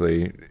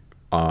 obviously.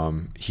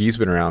 He's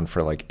been around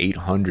for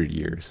 800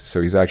 years,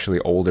 so he's actually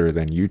older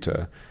than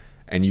Yuta,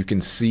 and you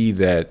can see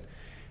that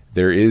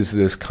there is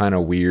this kind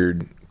of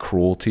weird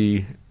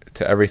cruelty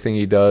to everything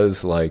he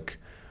does.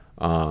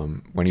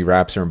 When he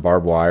wraps her in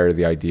barbed wire,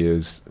 the idea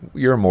is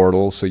you're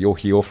immortal, so you'll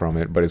heal from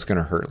it, but it's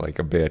gonna hurt like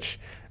a bitch.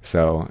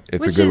 So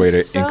it's a good way to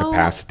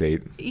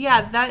incapacitate.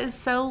 Yeah, that is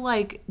so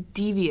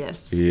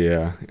devious.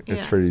 Yeah,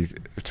 it's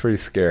pretty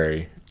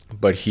scary.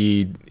 But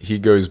he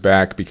goes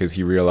back because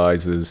he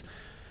realizes.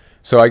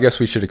 So I guess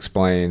we should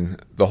explain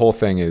the whole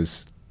thing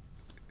is,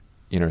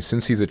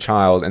 since he's a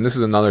child, and this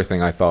is another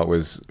thing I thought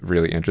was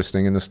really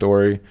interesting in the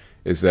story,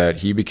 is that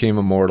he became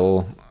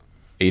immortal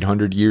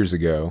 800 years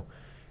ago,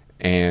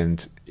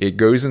 and it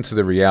goes into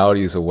the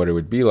realities of what it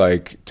would be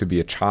like to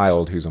be a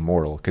child who's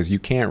immortal, because you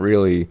can't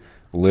really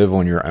live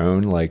on your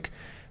own.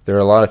 There are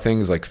a lot of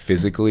things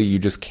physically you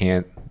just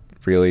can't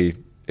really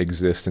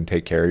exist and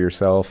take care of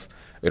yourself,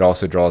 it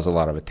also draws a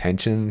lot of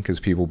attention because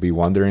people be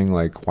wondering,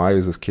 like, why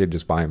is this kid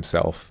just by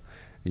himself?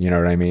 You know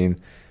what I mean?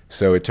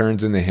 So it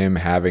turns into him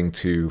having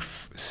to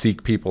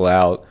seek people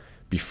out,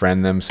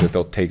 befriend them so that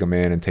they'll take him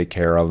in and take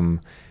care of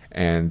him.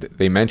 And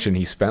they mentioned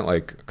he spent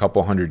like a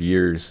couple hundred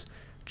years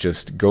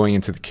just going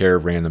into the care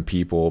of random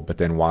people, but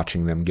then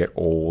watching them get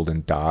old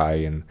and die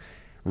and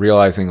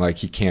realizing like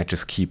he can't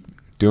just keep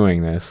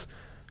doing this.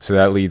 So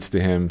that leads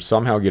to him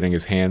somehow getting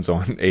his hands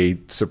on a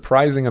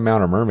surprising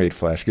amount of mermaid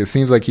flesh. It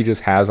seems like he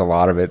just has a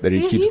lot of it that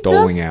he keeps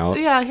doling out.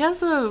 Yeah, he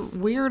has a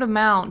weird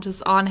amount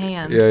just on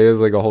hand. Yeah, he has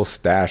like a whole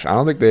stash. I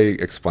don't think they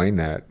explain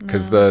that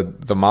because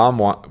the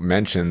mom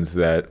mentions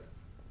that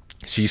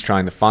she's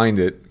trying to find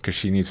it because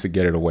she needs to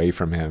get it away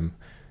from him,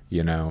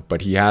 you know. But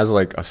he has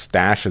like a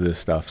stash of this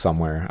stuff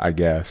somewhere, I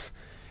guess.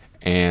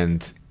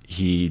 And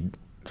he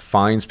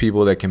finds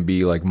people that can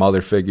be like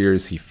mother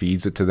figures. He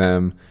feeds it to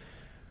them.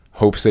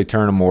 Hopes they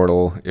turn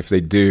immortal. If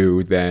they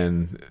do,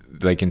 then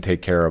they can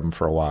take care of them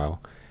for a while.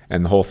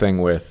 And the whole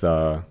thing with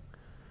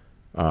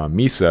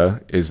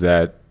Misa is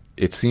that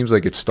it seems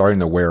like it's starting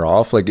to wear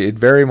off. Like it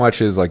very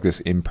much is like this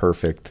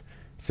imperfect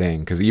thing.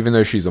 Because even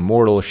though she's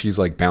immortal, she's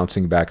like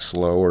bouncing back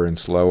slower and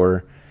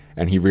slower.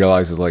 And he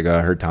realizes like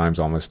her time's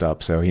almost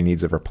up. So he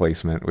needs a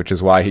replacement, which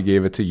is why he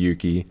gave it to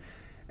Yuki.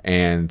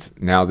 And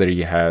now that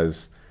he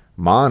has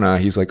Mana,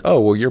 he's like, oh,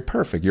 well, you're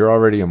perfect. You're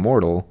already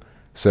immortal.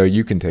 So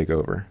you can take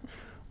over.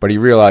 But he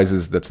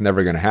realizes that's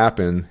never going to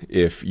happen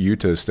if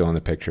Yuta is still in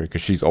the picture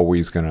because she's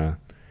always going to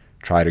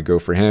try to go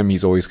for him.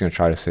 He's always going to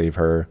try to save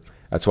her.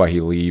 That's why he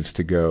leaves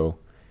to go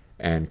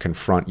and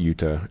confront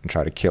Yuta and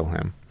try to kill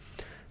him.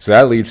 So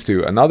that leads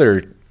to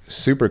another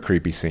super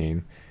creepy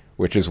scene,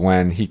 which is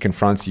when he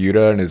confronts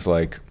Yuta and is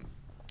like,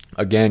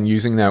 again,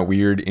 using that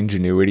weird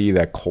ingenuity,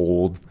 that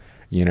cold,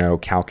 you know,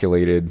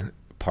 calculated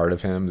part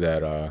of him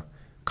that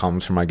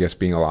comes from, I guess,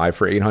 being alive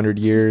for 800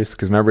 years.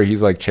 Because remember,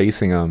 he's like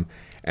chasing him.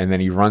 And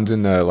then he runs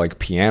into like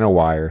piano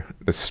wire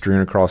that's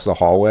strewn across the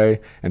hallway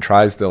and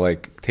tries to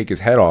like take his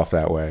head off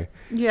that way.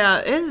 Yeah,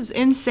 it is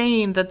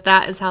insane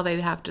that is how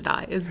they'd have to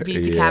die, is be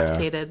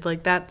decapitated. Yeah.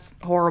 Like, that's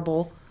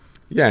horrible.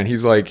 Yeah, and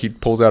he's like, he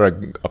pulls out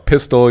a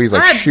pistol. He's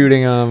like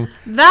shooting him.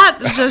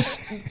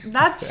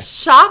 That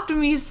shocked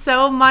me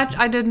so much.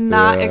 I did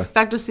not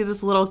expect to see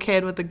this little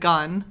kid with a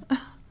gun.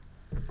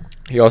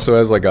 He also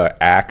has like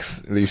a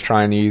axe that he's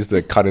trying to use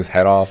to cut his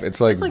head off. It's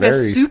like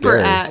very a super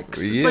scary. Axe.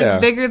 It's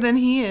like bigger than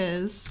he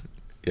is.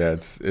 Yeah,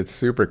 it's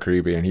super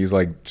creepy, and he's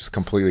like just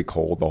completely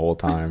cold the whole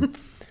time.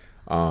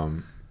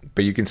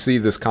 But you can see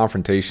this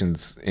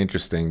confrontation's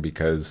interesting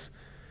because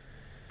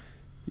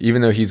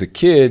even though he's a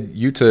kid,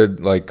 Yuta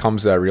like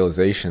comes to that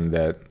realization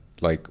that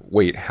like,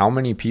 wait, how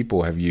many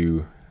people have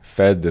you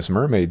fed this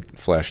mermaid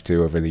flesh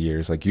to over the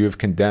years? Like, you have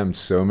condemned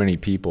so many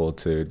people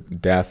to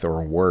death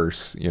or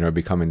worse, you know,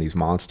 becoming these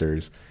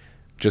monsters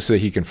just so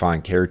he can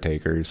find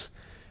caretakers.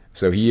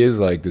 So he is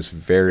like this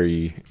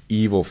very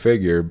evil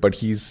figure, but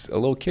he's a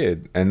little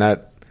kid, and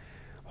that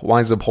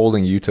winds up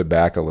holding Yuta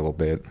back a little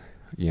bit.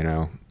 You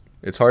know,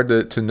 it's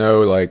hard to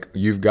know, like,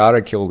 you've got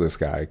to kill this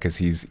guy because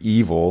he's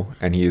evil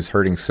and he is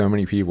hurting so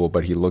many people,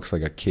 but he looks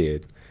like a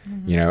kid.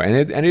 You know, and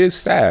it is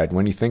sad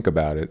when you think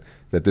about it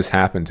that this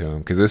happened to him,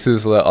 because this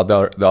is the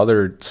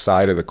other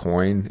side of the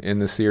coin in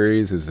the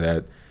series, is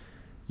that,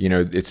 you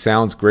know, it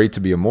sounds great to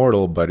be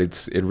immortal, but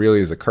it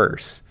really is a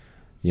curse,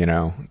 you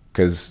know,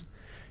 because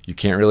you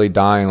can't really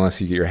die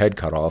unless you get your head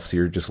cut off, so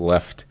you're just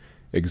left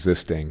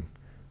existing,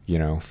 you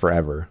know,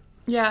 forever.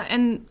 Yeah,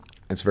 and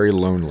it's very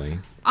lonely.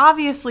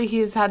 Obviously, he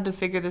has had to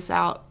figure this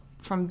out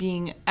from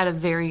being at a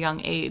very young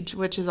age,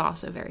 which is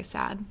also very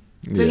sad.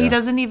 So he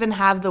doesn't even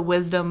have the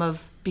wisdom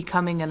of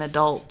becoming an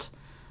adult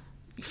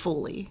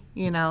fully,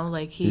 you know,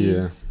 like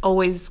he's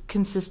always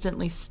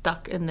consistently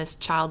stuck in this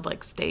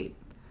childlike state.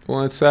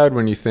 Well, it's sad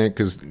when you think,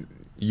 because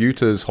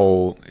Yuta's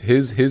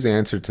his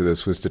answer to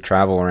this was to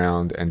travel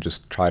around and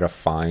just try to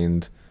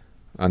find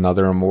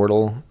another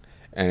immortal,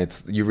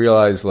 and you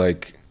realize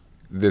like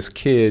this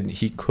kid,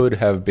 he could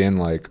have been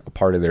like a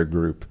part of their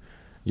group,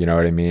 you know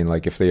what I mean?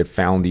 Like if they had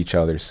found each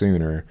other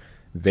sooner,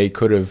 they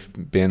could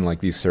have been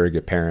like these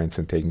surrogate parents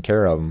and taken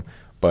care of him.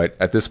 But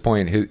at this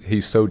point,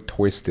 he's so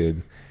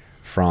twisted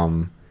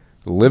from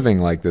living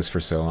like this for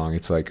so long.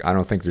 It's like, I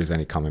don't think there's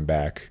any coming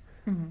back.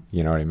 Mm-hmm.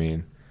 You know what I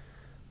mean?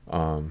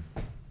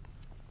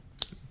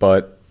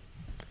 But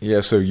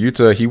yeah, so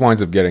Yuta, he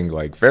winds up getting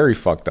like very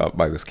fucked up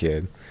by this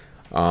kid.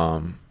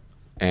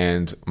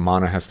 And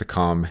Mana has to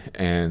come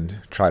and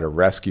try to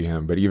rescue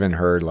him. But even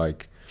her,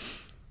 like,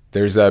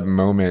 there's that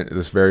moment,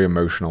 this very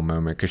emotional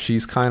moment, because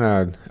she's kind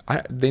of,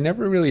 they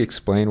never really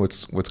explain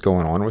what's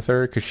going on with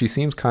her, because she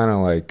seems kind of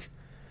like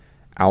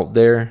out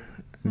there.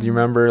 Do you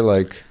remember?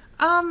 Like,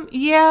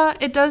 yeah,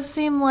 it does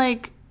seem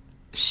like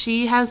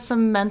she has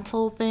some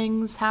mental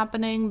things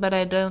happening, but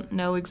I don't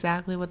know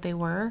exactly what they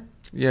were.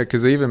 Yeah,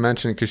 because they even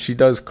mentioned, because she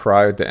does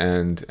cry at the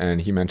end,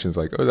 and he mentions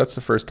like, oh, that's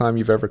the first time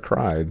you've ever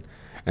cried.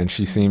 And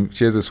she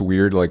has this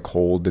weird, like,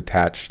 cold,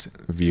 detached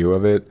view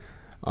of it.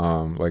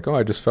 Like, oh,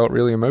 I just felt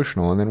really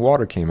emotional, and then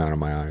water came out of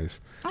my eyes.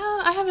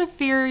 I a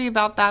theory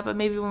about that, but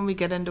maybe when we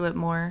get into it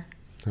more.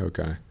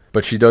 Okay.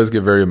 But she does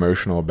get very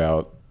emotional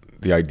about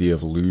the idea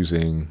of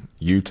losing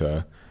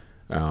Yuta,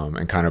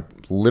 and kind of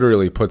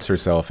literally puts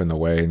herself in the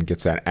way and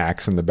gets that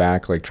axe in the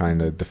back, like trying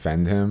to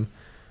defend him.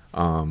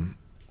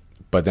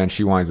 But then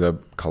she winds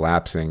up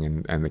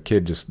collapsing, and the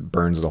kid just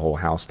burns the whole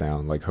house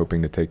down, like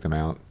hoping to take them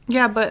out.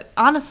 Yeah, but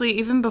honestly,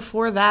 even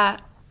before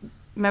that,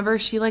 remember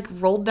she like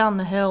rolled down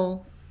the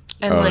hill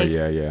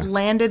and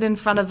landed in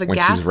front of a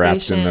gas she's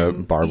wrapped station. in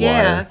the barbed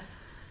wire.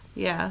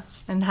 Yeah,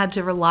 and had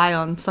to rely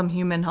on some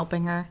human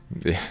helping her.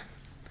 Yeah.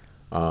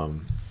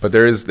 But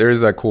there is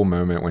that cool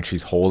moment when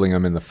she's holding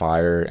him in the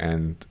fire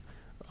and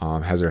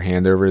has her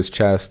hand over his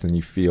chest, and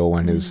you feel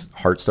when his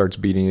heart starts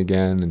beating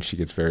again, and she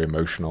gets very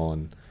emotional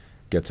and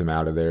gets him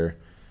out of there.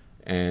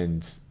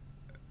 And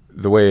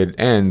the way it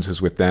ends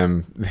is with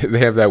them, they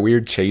have that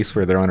weird chase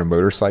where they're on a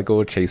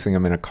motorcycle chasing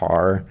him in a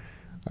car,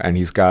 and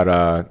he's got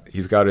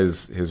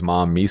his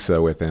mom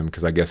Misa with him,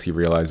 because I guess he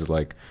realizes,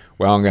 like,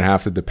 well, I'm gonna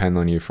have to depend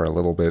on you for a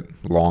little bit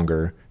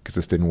longer because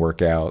this didn't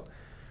work out.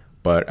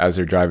 But as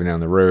they're driving down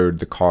the road,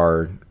 the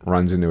car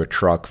runs into a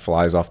truck,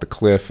 flies off the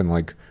cliff, and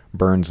like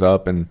burns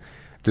up. And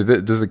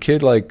does the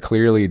kid like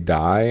clearly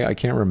die? I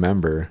can't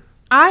remember.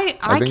 I think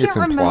can't it's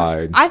implied.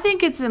 remember. I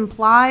think it's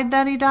implied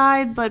that he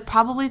died, but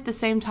probably at the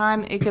same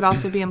time, it could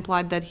also be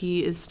implied that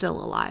he is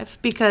still alive.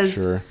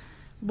 Because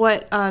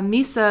what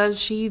Misa,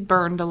 she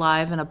burned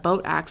alive in a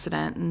boat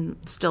accident and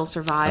still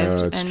survived. Oh,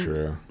 that's and,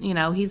 true. You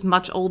know, he's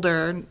much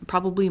older,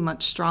 probably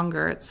much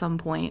stronger at some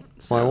point.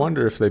 So. Well, I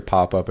wonder if they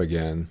pop up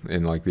again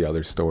in like the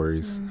other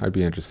stories. I'd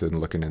be interested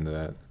in looking into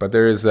that. But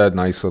there is that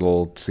nice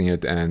little scene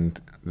at the end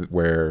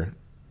where,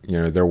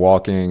 you know, they're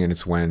walking, and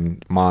it's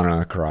when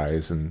Mana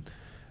cries and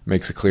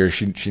makes it clear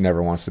she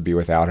never wants to be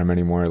without him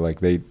anymore.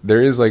 Like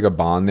there is like a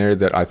bond there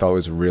that I thought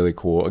was really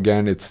cool.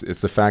 Again, it's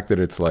the fact that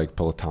it's like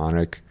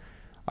platonic.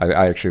 I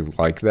actually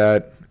like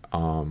that.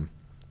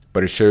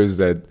 But it shows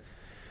that,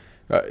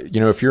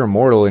 you know, if you're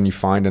immortal and you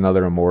find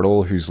another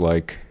immortal who's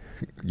like,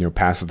 you know,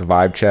 passes the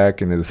vibe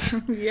check and is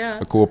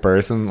a cool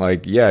person,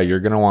 like, yeah, you're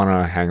going to want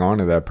to hang on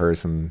to that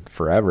person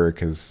forever,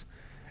 because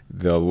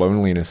the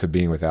loneliness of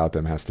being without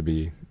them has to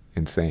be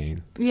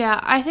insane.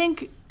 Yeah, I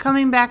think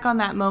coming back on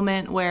that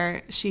moment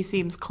where she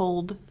seems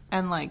cold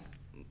and like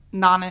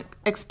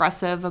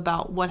non-expressive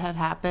about what had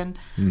happened,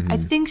 I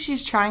think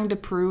she's trying to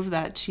prove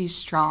that she's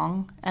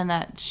strong and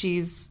that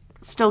she's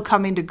still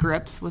coming to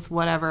grips with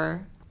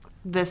whatever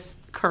this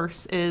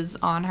curse is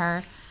on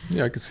her.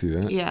 Yeah, I could see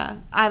that. Yeah,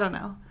 I don't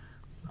know.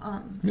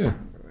 Yeah.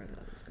 Where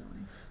that was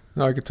going.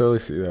 No, I could totally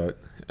see that.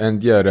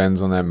 And yeah, it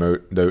ends on that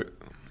note.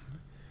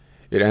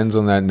 It ends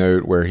on that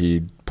note where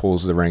he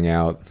pulls the ring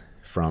out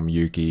from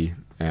Yuki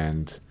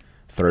and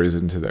throws it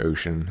into the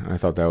ocean. I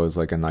thought that was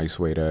like a nice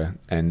way to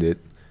end it,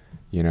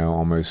 you know,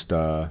 almost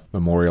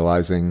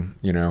memorializing,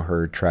 you know,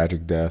 her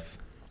tragic death.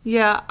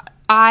 Yeah,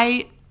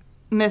 I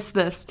miss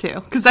this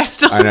too, because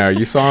I know,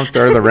 you saw him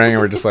throw the ring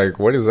and we're just like,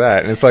 what is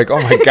that? And it's like,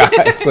 oh my god,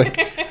 it's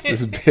like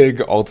this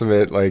big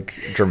ultimate like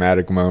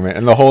dramatic moment,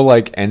 and the whole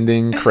like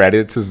ending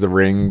credits is the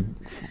ring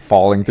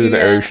falling through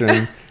the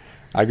ocean.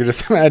 I could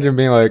just imagine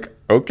being like,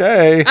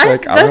 okay,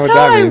 like, I don't know what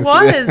that means. That's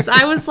how I was.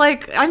 I was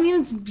like, I mean,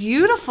 it's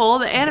beautiful.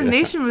 The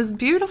animation was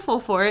beautiful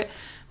for it.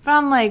 But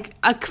I'm like,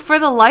 for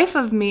the life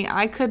of me,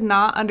 I could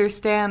not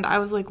understand. I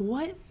was like,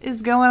 what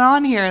is going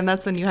on here? And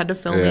that's when you had to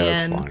fill me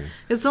in. Funny.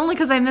 It's only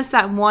because I missed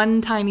that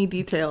one tiny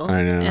detail.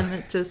 I know. And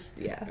it just,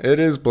 It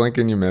is blink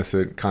and you miss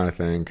it kind of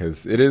thing,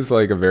 because it is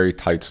like a very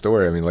tight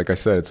story. I mean, like I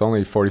said, it's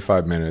only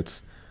 45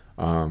 minutes.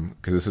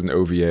 Because this is an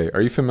OVA.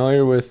 Are you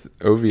familiar with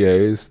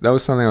OVAs? That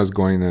was something I was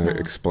going to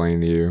explain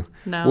to you.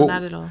 No,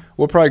 not at all.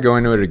 We'll probably go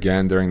into it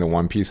again during the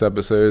One Piece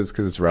episodes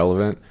because it's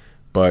relevant.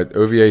 But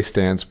OVA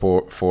stands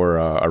for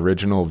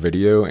original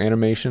video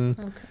animation.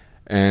 Okay.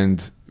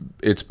 And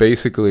it's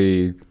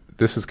basically,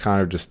 this is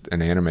kind of just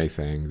an anime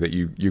thing that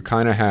you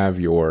kind of have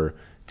your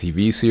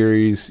TV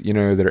series, you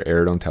know, that are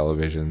aired on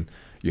television.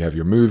 You have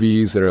your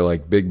movies that are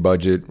like big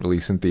budget,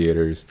 release in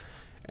theaters.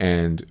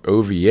 And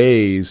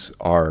OVAs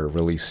are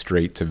released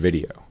straight to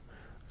video.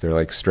 They're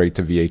like straight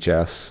to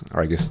VHS,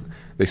 or I guess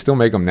they still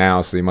make them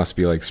now, so they must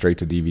be like straight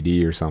to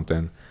DVD or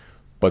something.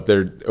 But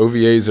their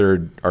OVAs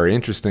are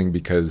interesting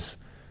because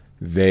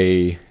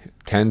they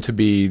tend to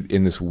be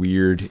in this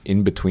weird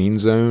in-between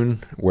zone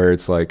where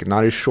it's like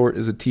not as short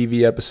as a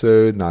TV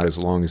episode, not as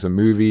long as a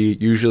movie.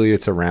 Usually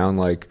it's around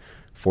like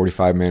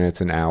 45 minutes,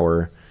 an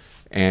hour,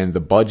 and the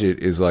budget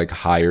is like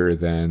higher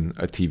than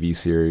a TV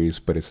series,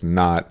 but it's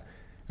not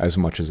as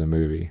much as a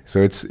movie.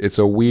 So it's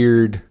a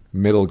weird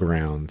middle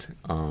ground,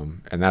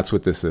 and that's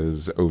what this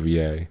is,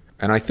 OVA.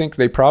 And I think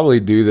they probably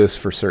do this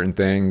for certain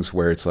things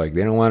where it's like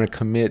they don't want to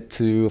commit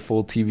to a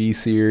full TV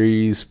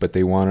series, but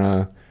they want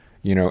to,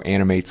 you know,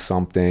 animate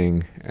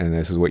something, and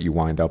this is what you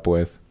wind up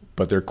with.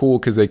 But they're cool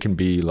because they can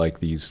be like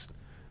these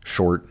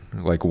short,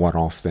 like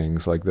one-off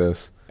things like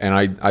this. And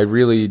I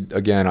really,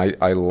 again,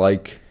 I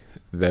like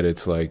that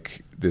it's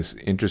like this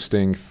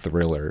interesting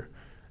thriller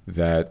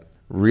that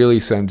really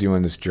sends you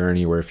on this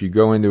journey where if you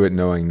go into it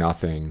knowing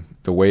nothing,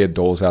 the way it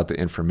doles out the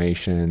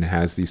information,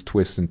 has these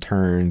twists and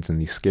turns and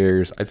these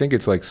scares, I think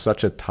it's like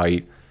such a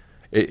tight,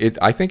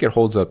 I think it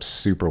holds up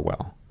super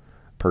well,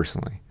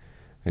 personally.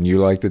 And you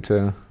liked it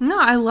too? No,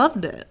 I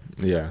loved it.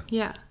 Yeah.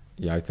 Yeah.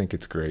 Yeah, I think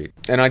it's great.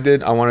 And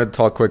I wanted to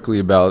talk quickly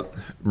about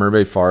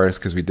Mermaid Forest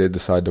because we did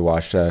decide to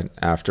watch that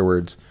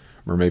afterwards.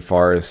 Mermaid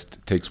Forest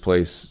takes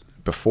place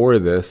before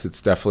this.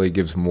 It definitely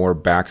gives more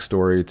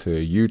backstory to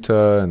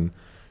Yuta and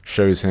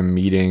shows him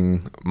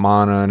meeting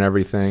Mana and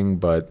everything,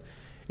 but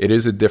it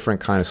is a different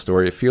kind of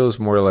story. It feels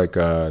more like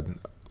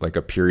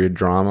a period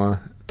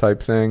drama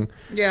type thing.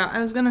 Yeah, I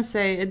was gonna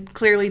say it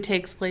clearly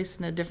takes place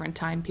in a different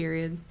time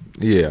period.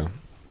 Yeah.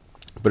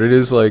 But it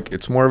is like,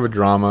 it's more of a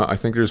drama. I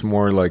think there's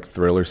more like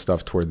thriller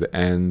stuff toward the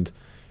end.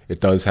 It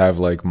does have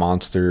like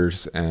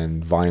monsters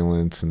and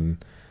violence,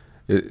 and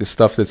it's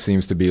stuff that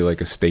seems to be like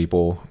a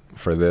staple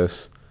for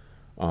this.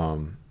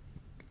 And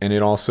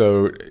it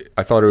also,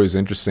 I thought it was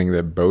interesting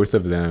that both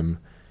of them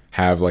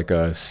have like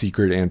a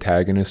secret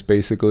antagonist,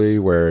 basically,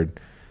 where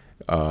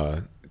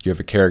you have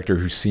a character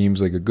who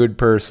seems like a good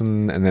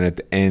person, and then at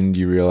the end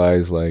you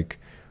realize like,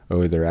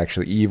 oh, they're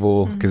actually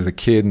evil. Because the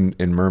kid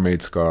in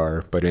Mermaid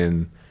Scar, but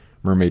in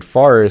Mermaid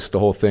Forest, the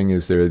whole thing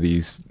is there are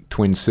these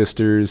twin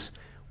sisters.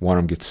 One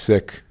of them gets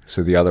sick,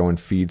 so the other one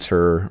feeds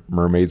her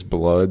mermaid's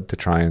blood to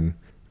try and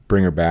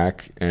bring her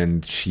back.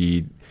 And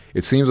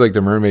it seems like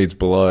the mermaid's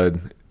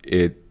blood,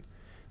 it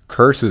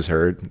curses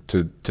her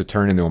to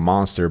turn into a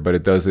monster, but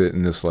it does it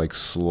in this like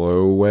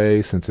slow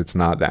way since it's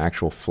not the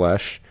actual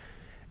flesh.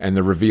 And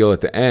the reveal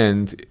at the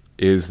end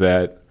is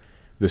that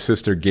the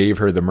sister gave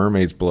her the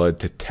mermaid's blood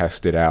to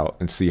test it out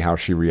and see how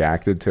she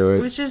reacted to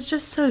it. Which is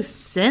just so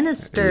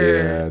sinister.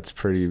 Yeah, it's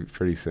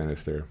pretty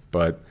sinister.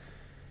 But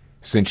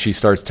since she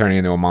starts turning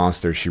into a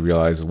monster, she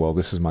realizes, well,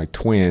 this is my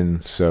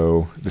twin,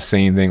 so the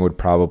same thing would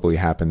probably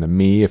happen to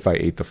me if I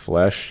ate the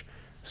flesh.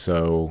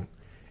 So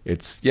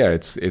it's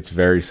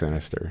very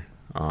sinister.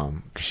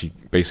 'Cause she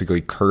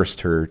basically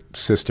cursed her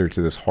sister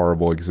to this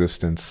horrible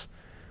existence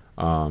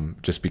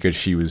just because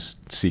she was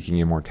seeking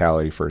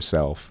immortality for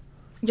herself.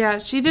 Yeah,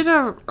 she did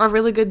a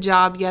really good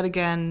job yet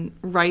again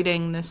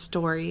writing this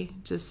story,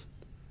 just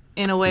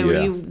in a way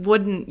where you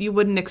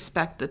wouldn't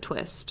expect the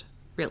twist,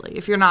 really.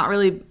 If you're not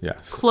really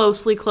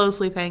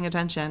closely paying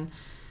attention,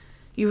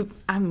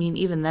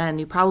 even then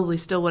you probably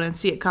still wouldn't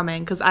see it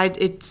coming, because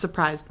it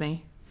surprised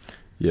me.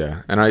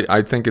 Yeah, and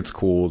I think it's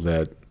cool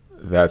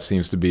that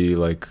seems to be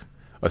like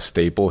a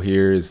staple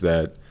here, is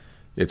that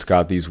it's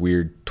got these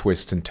weird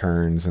twists and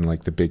turns and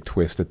like the big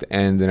twist at the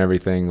end and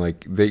everything.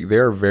 Like they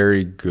are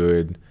very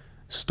good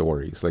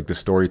stories, like the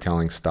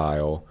storytelling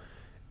style,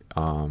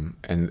 and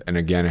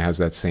again, it has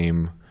that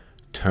same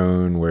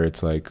tone where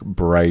it's like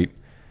bright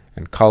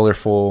and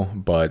colorful,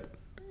 but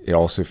it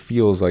also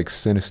feels like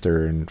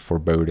sinister and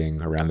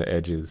foreboding around the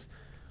edges.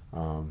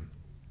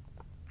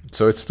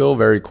 So it's still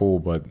very cool,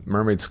 but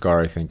Mermaid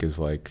Scar, I think, is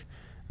like,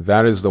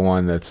 that is the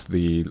one that's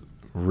the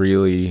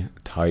really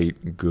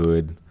tight,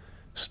 good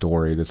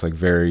story that's like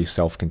very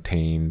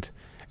self-contained.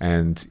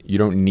 And you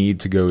don't need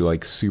to go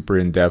like super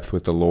in depth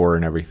with the lore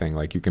and everything.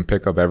 Like you can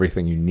pick up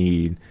everything you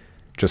need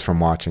just from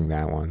watching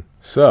that one.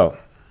 So,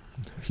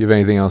 if you have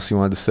anything else you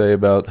wanted to say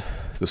about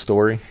the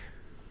story?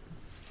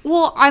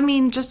 Well, I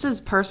mean, just as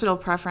personal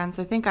preference,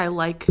 I think I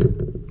like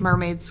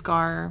Mermaid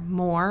Scar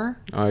more.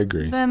 I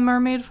agree. Than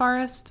Mermaid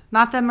Forest.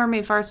 Not that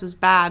Mermaid Forest was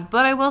bad,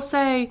 but I will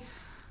say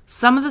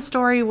some of the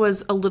story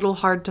was a little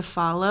hard to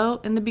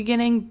follow in the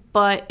beginning,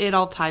 but it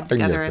all tied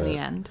together in the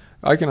end.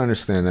 I can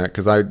understand that,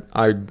 because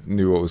I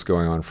knew what was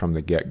going on from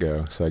the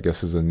get-go, so I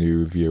guess as a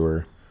new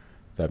viewer,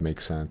 that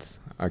makes sense.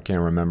 I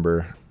can't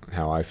remember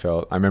how I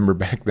felt. I remember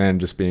back then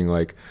just being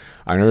like,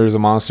 I know there's a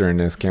monster in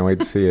this, can't wait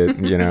to see it.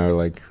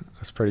 Like, I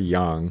was pretty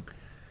young.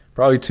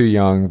 Probably too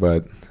young,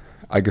 but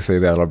I could say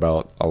that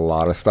about a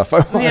lot of stuff I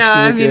watched. Yeah,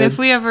 I mean, if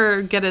we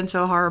ever get into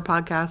a horror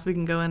podcast, we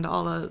can go into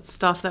all the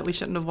stuff that we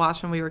shouldn't have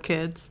watched when we were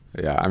kids.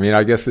 Yeah, I mean,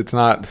 I guess it's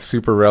not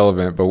super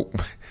relevant, but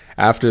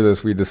after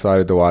this, we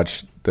decided to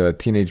watch the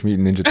Teenage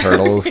Mutant Ninja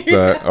Turtles,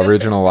 the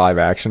original live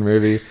action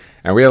movie.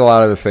 And we had a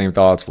lot of the same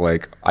thoughts,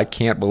 like, I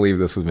can't believe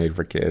this was made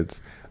for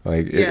kids.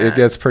 Like, it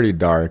gets pretty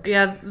dark.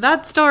 Yeah,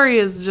 that story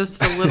is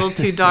just a little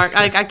too dark.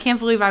 Like, I can't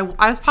believe I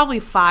was probably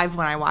 5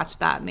 when I watched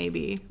that,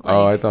 maybe. Like,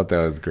 I thought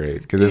that was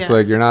great. Because it's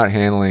like, you're not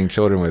handling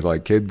children with,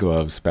 like, kid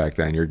gloves back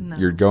then.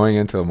 You're going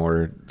into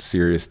more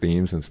serious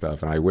themes and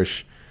stuff. And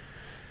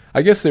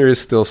I guess there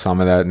is still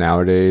some of that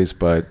nowadays,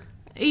 but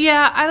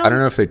yeah, I don't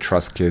know if they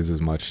trust kids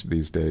as much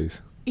these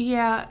days.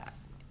 Yeah,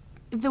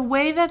 the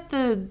way that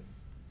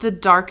the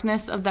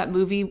darkness of that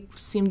movie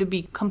seemed to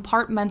be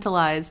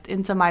compartmentalized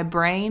into my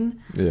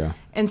brain,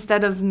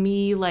 instead of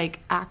me like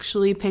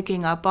actually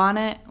picking up on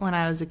it when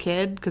I was a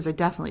kid, because I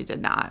definitely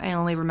did not. I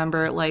only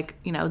remember like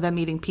them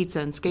eating pizza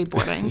and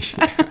skateboarding.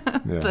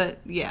 But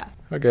yeah.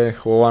 Okay,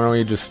 well, why don't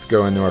we just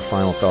go into our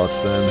final thoughts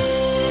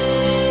then?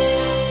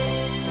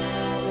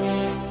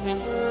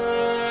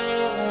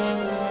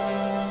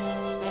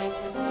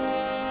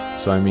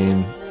 So I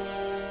mean,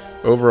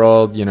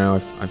 overall,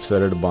 I've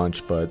said it a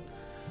bunch, but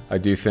I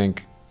do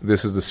think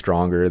this is the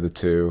stronger of the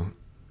two.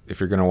 If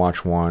you're going to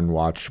watch one,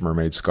 watch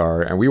Mermaid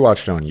Scar. And we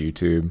watched it on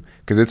YouTube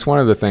because it's one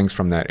of the things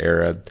from that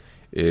era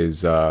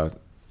is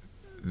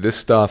this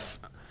stuff,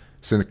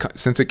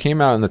 since it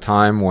came out in the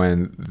time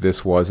when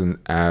this wasn't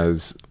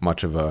as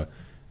much of a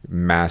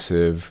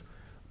massive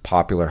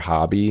popular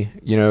hobby,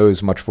 you know, it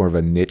was much more of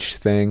a niche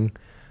thing.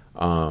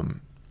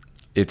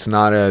 It's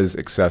not as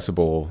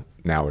accessible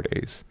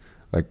nowadays.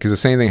 Like, because the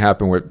same thing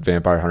happened with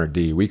Vampire Hunter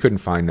D. We couldn't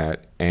find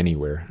that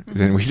anywhere,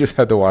 and we just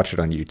had to watch it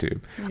on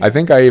YouTube. Yeah. I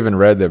think I even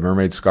read that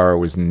Mermaid Scar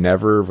was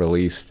never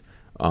released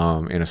in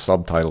a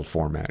subtitled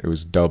format. It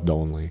was dubbed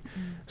only.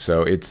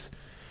 So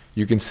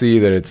you can see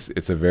that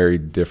it's a very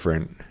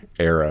different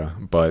era.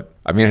 But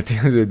I mean, at the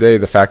end of the day,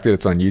 the fact that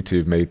it's on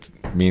YouTube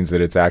means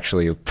that it's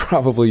actually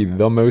probably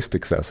the most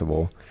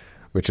accessible,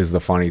 which is the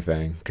funny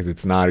thing, because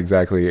it's not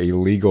exactly a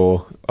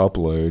legal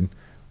upload,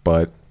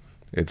 but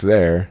it's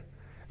there.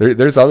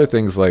 There's other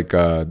things like,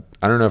 I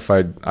don't know if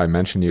I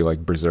mentioned you,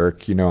 like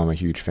Berserk. You know, I'm a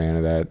huge fan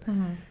of that.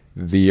 Mm-hmm.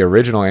 The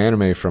original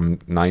anime from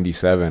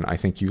 97, I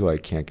think you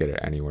like can't get it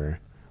anywhere,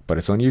 but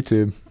it's on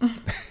YouTube.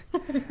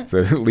 So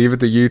leave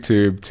it to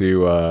YouTube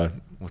to,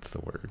 what's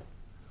the word?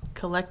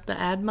 Collect the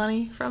ad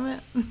money from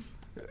it?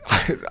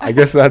 I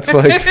guess that's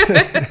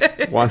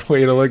like one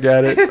way to look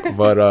at it,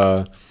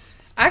 but...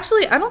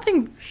 Actually, I don't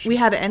think we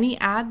had any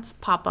ads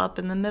pop up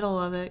in the middle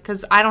of it,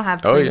 because I don't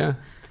have... Oh, yeah.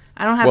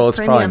 I don't have well, it's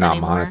probably not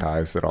anymore.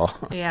 Monetized at all.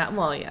 Yeah,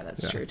 well, yeah,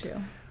 that's true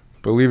too.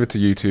 But leave it to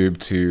YouTube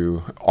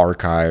to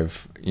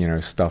archive, you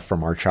know, stuff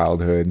from our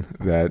childhood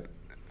that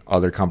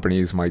other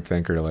companies might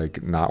think are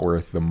like not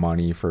worth the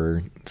money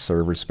for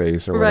server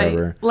space or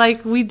whatever. Right.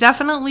 Like, we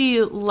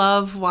definitely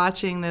love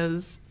watching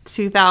those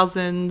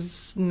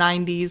 2000s,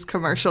 90s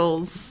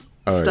commercials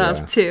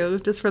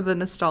too, just for the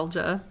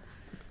nostalgia.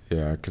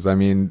 Yeah, because I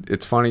mean,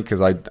 it's funny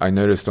because I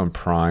noticed on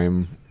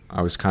Prime,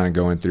 I was kind of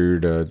going through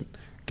to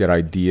get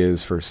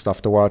ideas for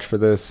stuff to watch for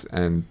this,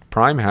 and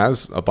Prime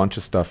has a bunch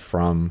of stuff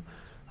from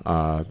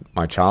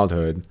my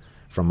childhood,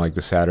 from like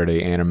the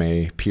Saturday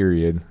anime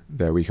period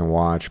that we can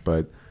watch,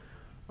 but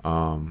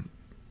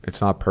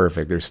it's not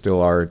perfect. There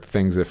still are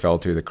things that fell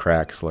through the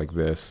cracks like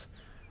this.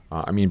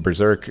 I mean,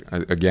 Berserk,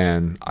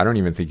 again, I don't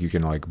even think you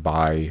can like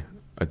buy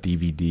a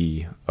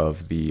DVD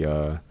of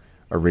the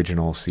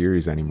original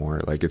series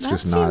anymore. Like, it's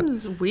just not... That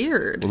seems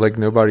weird. Like,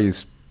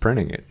 nobody's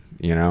printing it,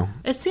 you know?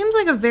 It seems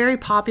like a very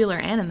popular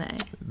anime.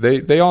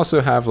 They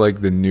also have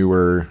like the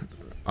newer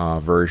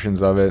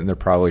versions of it, and they're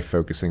probably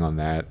focusing on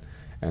that,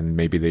 and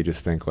maybe they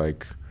just think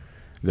like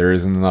there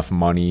isn't enough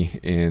money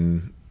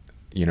in,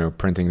 you know,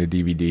 printing the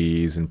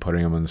DVDs and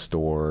putting them in the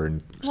store.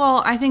 And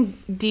well, I think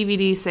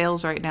DVD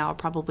sales right now are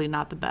probably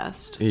not the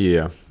best.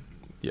 Yeah,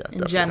 in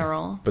definitely.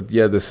 General. But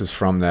yeah, this is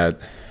from that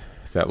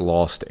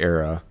lost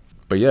era.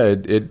 But yeah,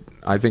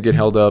 I think it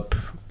held up.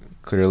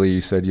 Clearly,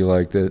 you said you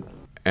liked it,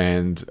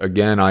 and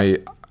again,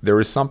 there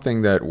was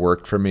something that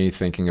worked for me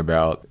thinking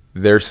about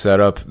their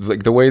setup,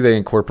 like the way they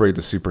incorporate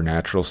the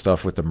supernatural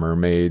stuff with the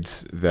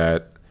mermaids,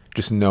 that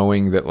just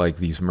knowing that like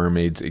these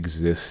mermaids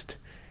exist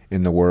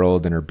in the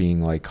world and are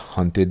being like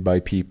hunted by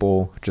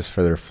people just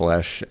for their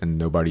flesh and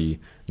nobody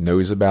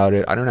knows about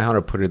it. I don't know how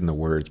to put it in the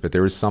words, but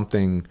there was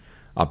something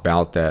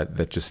about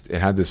that just,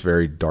 it had this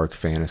very dark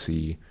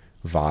fantasy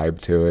vibe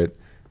to it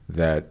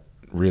that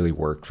really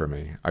worked for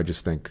me. I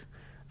just think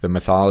the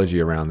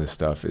mythology around this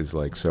stuff is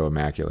like so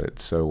immaculate,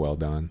 so well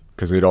done.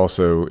 Because it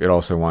also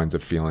winds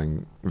up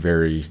feeling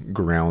very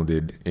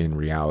grounded in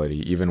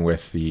reality, even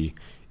with the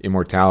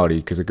immortality.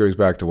 Because it goes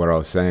back to what I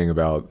was saying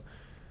about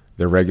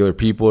the regular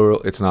people.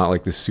 It's not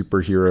like the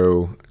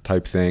superhero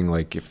type thing.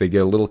 Like if they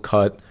get a little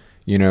cut,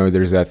 you know,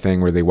 there's that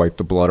thing where they wipe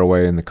the blood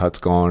away and the cut's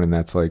gone, and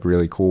that's like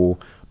really cool.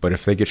 But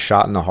if they get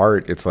shot in the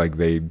heart, it's like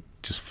they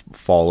just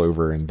fall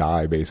over and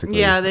die, basically.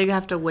 Yeah, they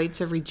have to wait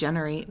to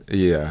regenerate.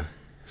 Yeah.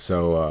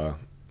 So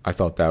I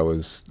thought that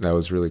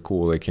was really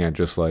cool. They can't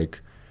just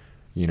like,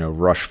 you know,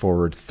 rush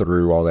forward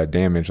through all that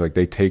damage. Like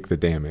they take the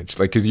damage.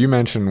 Like, because you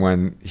mentioned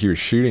when he was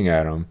shooting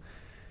at him,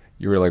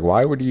 you were like,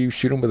 why would you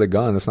shoot him with a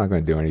gun? That's not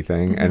going to do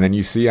anything. Mm-hmm. And then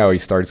you see how he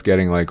starts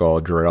getting like all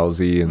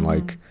drowsy and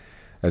like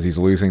as he's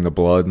losing the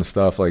blood and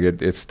stuff, like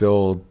it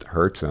still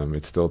hurts him.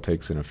 It still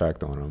takes an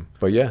effect on him.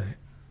 But yeah,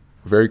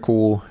 very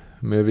cool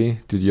movie.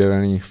 Did you have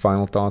any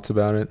final thoughts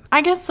about it?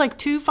 I guess like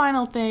two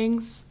final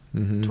things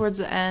towards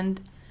the end.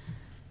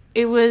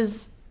 It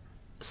was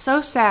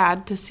so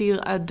sad to see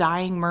a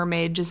dying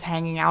mermaid just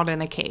hanging out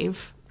in a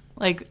cave.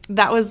 Like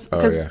that was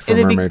from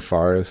Mermaid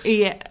Forest.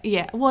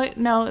 Yeah. What?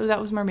 No,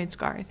 that was Mermaid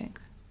Scar, I think,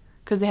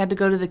 because they had to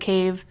go to the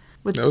cave.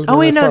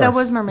 That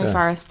was Mermaid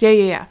Forest.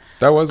 Yeah.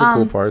 That was a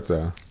cool part,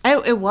 though.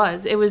 It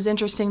was. It was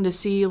interesting to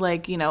see,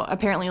 like, you know,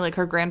 apparently, like,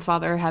 her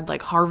grandfather had,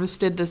 like,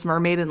 harvested this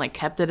mermaid and, like,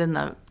 kept it in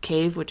the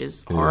cave, which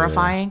is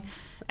horrifying.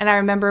 And I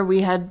remember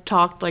we had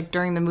talked, like,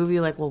 during the movie,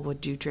 like, well,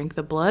 would you drink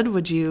the blood?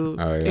 Would you,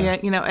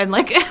 you know, and,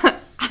 like,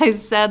 I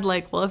said,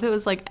 like, well, if it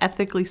was, like,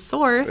 ethically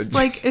sourced,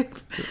 like,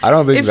 I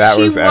don't think that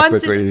was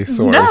ethically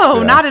sourced.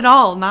 No, not at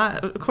all.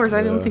 Of course,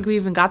 I didn't think we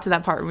even got to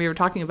that part when we were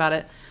talking about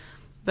it.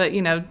 But,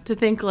 you know, to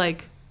think,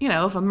 like, you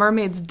know, if a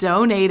mermaid's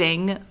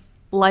donating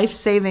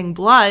life-saving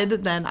blood,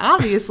 then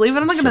obviously,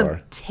 but I'm not going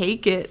to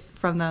take it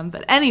from them.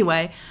 But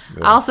anyway,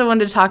 I also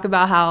wanted to talk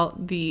about how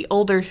the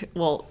older,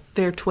 well,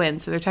 they're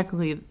twins, so they're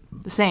technically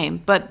the same,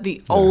 but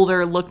the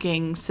older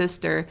looking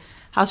sister,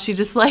 how she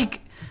just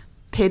like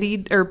petty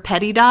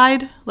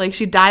died. Like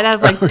she died out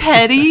of like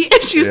petty.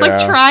 She was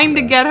like trying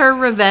to get her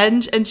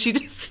revenge, and she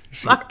just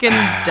fucking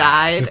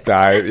died. Just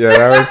died.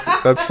 Yeah,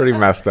 that's pretty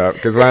messed up.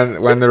 Because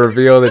when the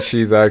reveal that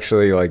she's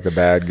actually like the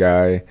bad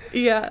guy.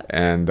 Yeah.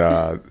 And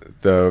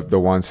the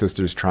one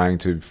sister's trying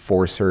to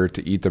force her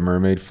to eat the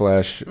mermaid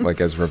flesh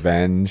like as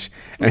revenge,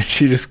 and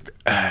she just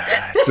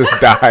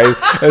died.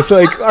 It's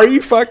like, are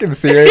you fucking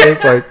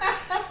serious? Like,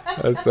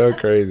 that's so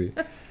crazy.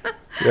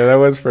 Yeah, that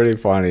was pretty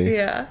funny.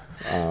 Yeah.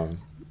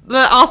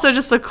 But also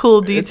just a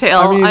cool detail.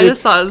 I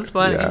just thought it was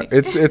funny. Yeah,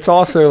 it's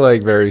also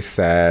like very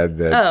sad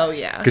that. Oh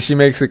yeah. Because she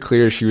makes it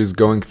clear she was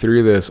going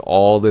through this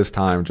all this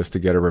time just to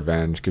get a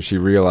revenge because she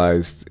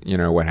realized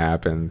what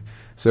happened.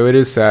 So it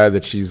is sad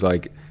that she's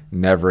like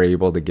never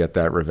able to get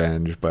that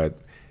revenge, but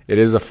it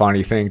is a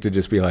funny thing to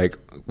just be like,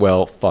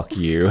 well, fuck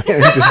you,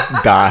 and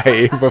just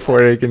die before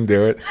they can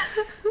do it.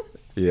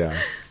 Yeah.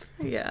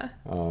 Yeah.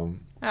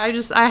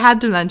 I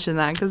had to mention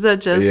that because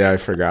it just. Yeah, I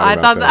forgot.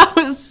 I thought that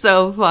was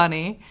so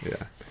funny.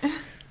 Yeah.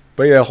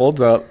 But yeah, it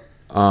holds up.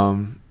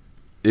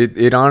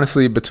 It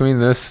honestly, between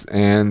this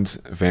and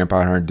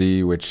Vampire Hunter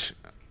D, which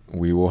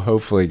we will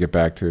hopefully get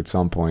back to at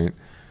some point,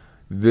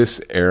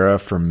 this era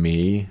for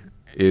me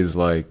is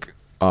like,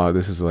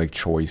 this is like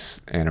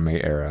choice anime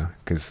era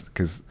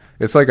because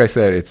it's like I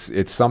said,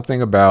 it's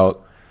something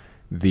about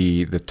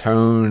the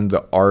tone,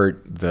 the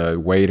art, the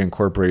way it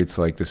incorporates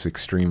like this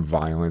extreme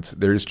violence.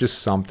 There's just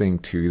something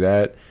to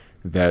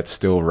that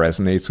still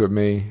resonates with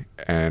me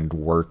and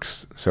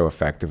works so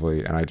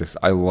effectively, and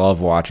I love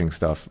watching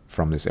stuff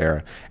from this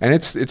era. And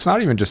it's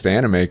not even just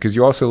anime, because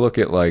you also look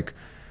at like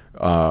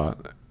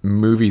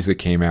movies that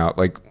came out,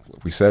 like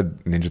we said,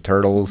 Ninja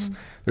Turtles.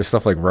 Mm-hmm. There's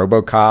stuff like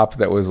RoboCop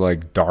that was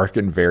like dark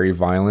and very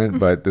violent,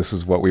 but this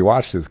is what we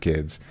watched as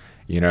kids,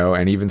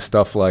 and even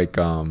stuff like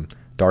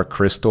Dark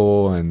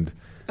Crystal and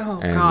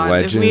God,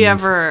 Legends. If we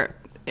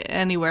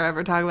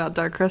ever talk about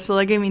Dark Crystal,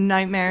 that gave me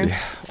nightmares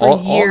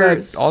for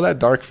years. All that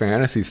dark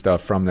fantasy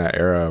stuff from that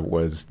era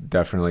was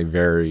definitely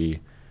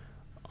very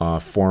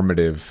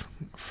formative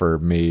for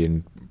me,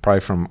 and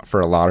probably for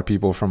a lot of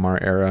people from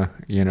our era,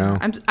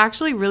 I'm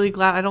actually really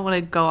glad, I don't want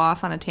to go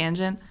off on a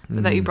tangent,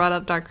 but that you brought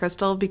up Dark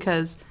Crystal,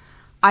 because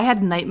I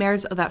had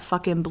nightmares of that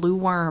fucking blue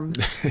worm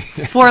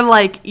for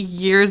like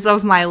years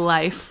of my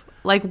life.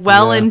 Like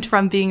in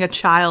from being a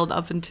child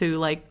up into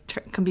like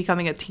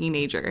becoming a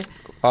teenager.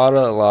 A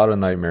lot of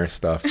nightmare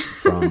stuff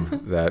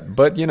from that.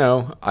 But,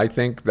 I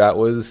think that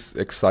was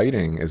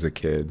exciting as a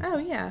kid. Oh,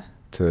 yeah.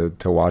 To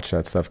watch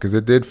that stuff, because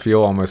it did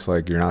feel almost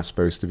like you're not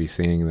supposed to be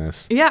seeing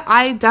this. Yeah,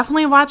 I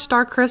definitely watched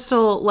Dark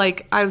Crystal.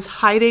 Like, I was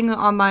hiding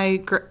on my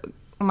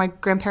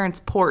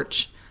grandparents'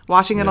 porch,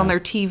 watching it on their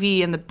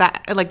TV in the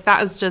back. Like,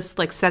 that was just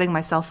like setting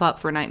myself up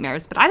for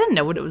nightmares. But I didn't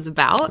know what it was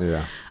about.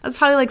 Yeah. I was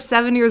probably like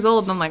 7 years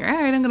old, and I'm like, all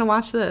right, I'm going to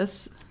watch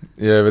this.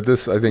 Yeah, but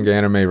I think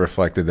anime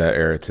reflected that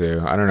era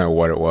too. I don't know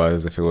what it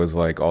was, if it was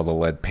like all the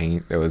lead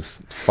paint that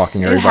was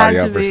fucking everybody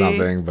up or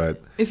something,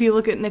 but if you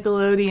look at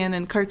Nickelodeon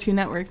and Cartoon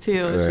Network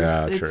too,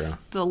 it's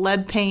the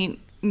lead paint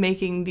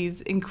making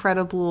these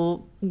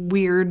incredible,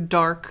 weird,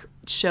 dark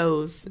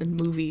shows and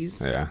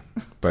movies. Yeah,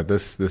 but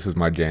this is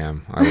my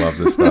jam. I love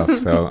this stuff,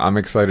 so I'm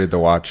excited to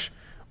watch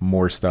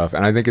more stuff.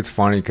 And I think it's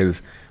funny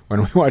because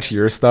when we watch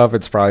your stuff,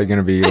 it's probably going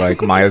to be like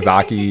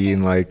Miyazaki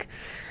and like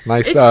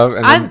nice stuff.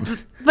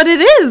 And but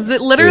it is.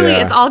 It literally,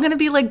 it's all going to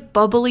be like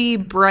bubbly,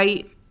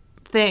 bright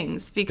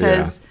things,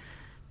 because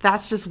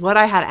that's just what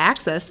I had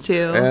access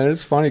to. And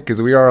it's funny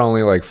because we are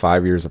only like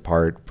 5 years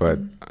apart, but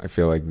I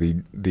feel like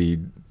the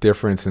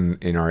difference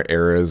in our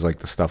eras, like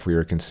the stuff we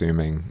were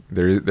consuming,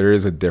 there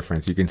is a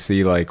difference. You can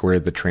see like where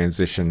the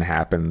transition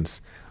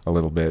happens a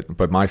little bit,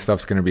 but my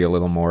stuff's going to be a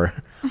little more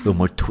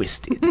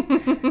twisted,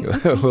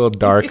 a little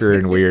darker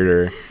and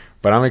weirder.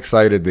 But I'm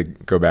excited to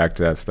go back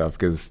to that stuff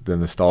because the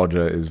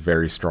nostalgia is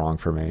very strong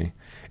for me.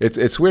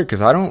 It's weird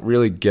because I don't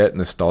really get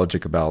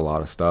nostalgic about a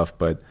lot of stuff,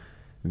 but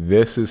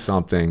this is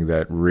something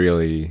that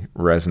really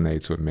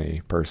resonates with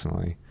me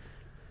personally.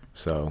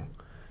 So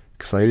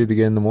excited to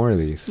get into more of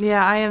these.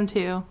 Yeah, I am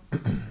too.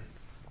 But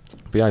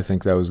yeah, I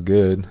think that was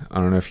good.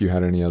 I don't know if you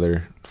had any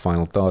other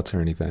final thoughts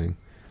or anything.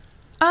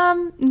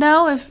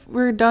 No, if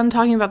we're done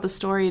talking about the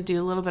story,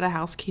 do a little bit of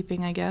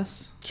housekeeping, I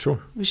guess.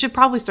 Sure. We should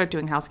probably start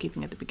doing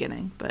housekeeping at the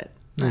beginning, but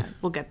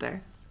we'll get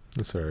there.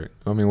 That's all right.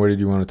 I mean, what did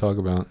you want to talk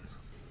about?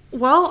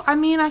 Well, I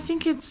mean, I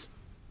think it's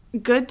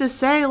good to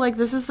say, like,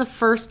 this is the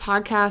first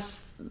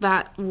podcast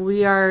that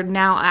we are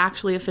now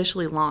actually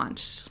officially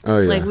launched. Oh,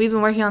 yeah. Like, we've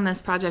been working on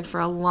this project for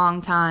a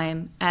long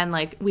time, and,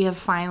 like, we have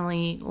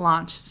finally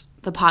launched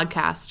the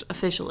podcast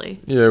officially.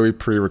 Yeah, we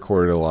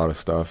pre-recorded a lot of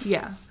stuff.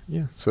 Yeah.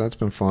 Yeah, so that's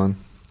been fun.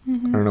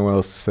 Mm-hmm. I don't know what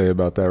else to say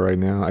about that right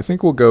now. I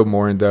think we'll go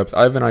more in depth.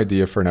 I have an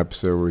idea for an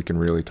episode where we can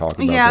really talk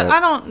about that.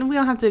 Yeah, we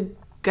don't have to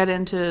get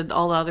into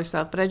all the other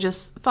stuff, but I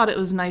just thought it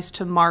was nice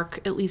to mark,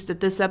 at least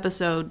at this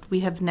episode, we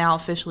have now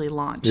officially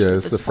launched. Yeah,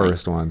 it's the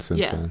first one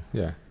since then.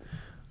 Yeah.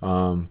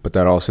 But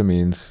that also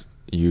means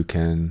you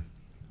can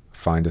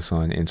find us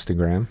on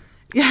Instagram.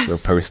 Yes. We're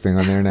posting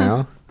on there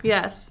now.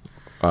 Yes.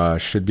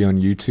 Should be on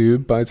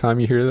YouTube by the time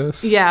you hear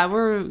this. Yeah,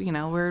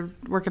 we're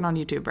working on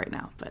YouTube right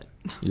now, but.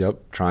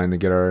 Yep, trying to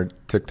get our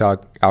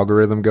TikTok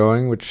algorithm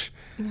going, which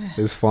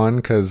is fun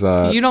because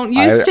you don't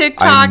use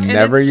TikTok. I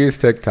never use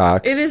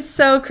TikTok. It is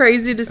so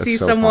crazy to see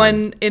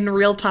someone in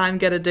real time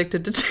get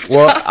addicted to TikTok.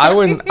 Well, I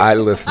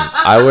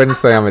wouldn't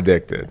say I'm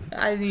addicted.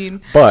 I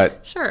mean,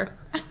 but sure.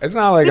 It's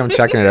not like I'm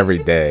checking it every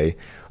day.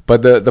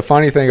 But the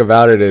funny thing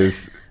about it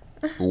is,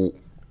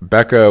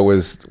 Becca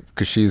was,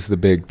 because she's the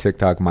big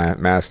TikTok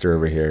master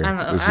over here.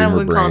 I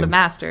wouldn't call it a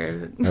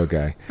master.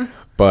 Okay.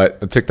 But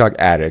a TikTok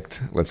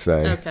addict, let's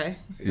say. Okay.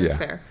 That's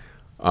fair.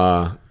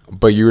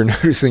 But you were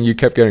noticing you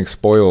kept getting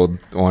spoiled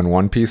on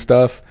One Piece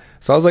stuff.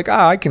 So I was like,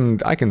 I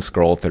can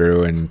scroll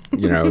through and,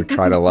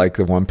 try to like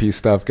the One Piece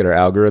stuff, get our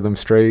algorithm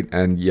straight.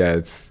 And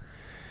yeah,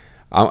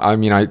 I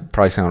mean, I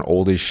probably sound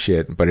old as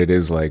shit, but it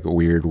is like a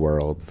weird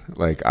world.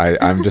 Like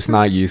I'm just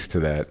not used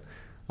to that.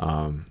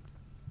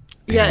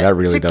 That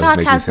really TikTok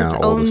does make me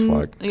sound old as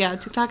fuck. Yeah,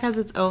 TikTok has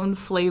its own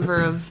flavor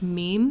of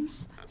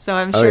memes. So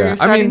I'm sure you're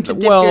starting to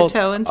dip your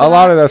toe into a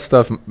lot of that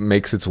stuff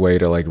makes its way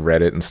to like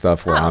Reddit and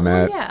stuff where I'm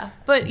at. Yeah,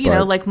 but you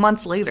know, like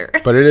months later.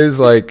 But it is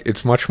like,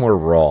 it's much more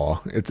raw.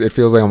 It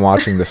feels like I'm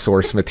watching the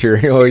source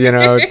material,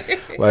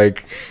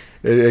 like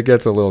it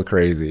gets a little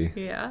crazy.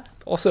 Yeah.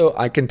 Also,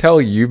 I can tell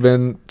you've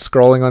been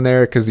scrolling on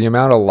there because the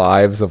amount of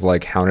lives of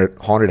like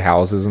haunted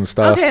houses and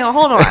stuff. Okay,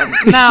 hold on.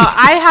 No,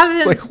 I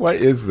haven't. Like, what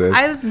is this?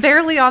 I was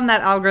barely on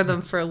that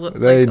algorithm for only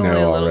a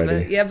little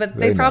bit. Yeah, but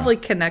they probably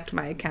connect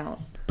my account.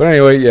 But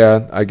anyway,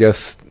 yeah, I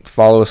guess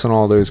follow us on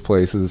all those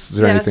places. Is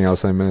there anything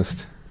else I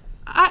missed?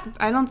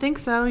 I don't think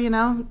so.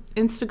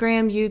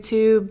 Instagram,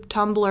 YouTube,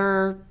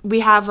 Tumblr. We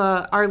have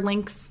our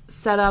links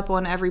set up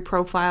on every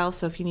profile.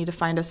 So if you need to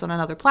find us on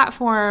another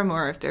platform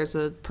or if there's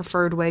a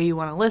preferred way you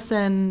want to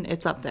listen,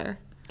 it's up there.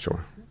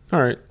 Sure.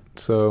 All right.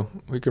 So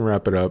we can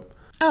wrap it up.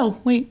 Oh,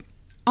 wait.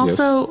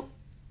 Also,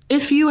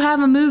 if you have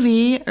a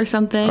movie or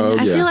something,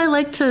 I feel I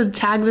like to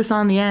tag this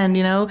on the end,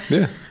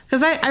 Yeah.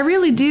 Because I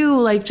really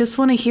do, just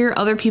want to hear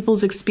other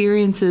people's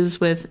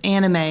experiences with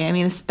anime. I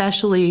mean,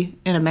 especially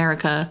in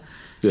America.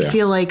 Yeah. I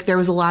feel like there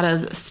was a lot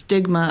of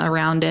stigma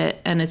around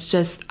it, and it's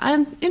just,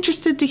 I'm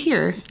interested to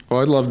hear. Well,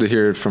 I'd love to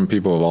hear it from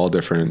people of all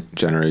different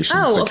generations.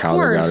 Oh, of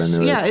course.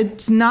 Yeah,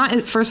 it's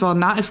not, first of all,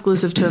 not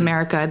exclusive to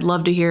America. I'd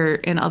love to hear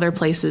in other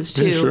places,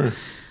 too. Yeah, sure.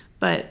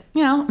 But,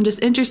 I'm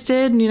just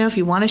interested. If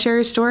you want to share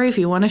a story, if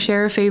you want to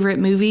share a favorite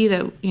movie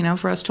that,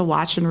 for us to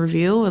watch and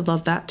review, I'd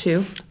love that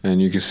too. And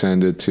you can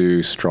send it to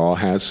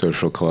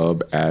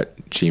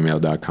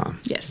strawhatsocialclub@gmail.com.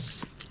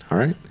 Yes. All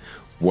right.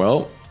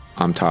 Well,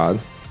 I'm Todd.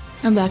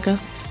 I'm Becca.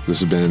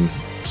 This has been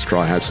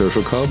Straw Hat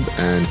Social Club,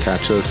 and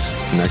catch us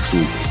next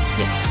week.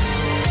 Yes.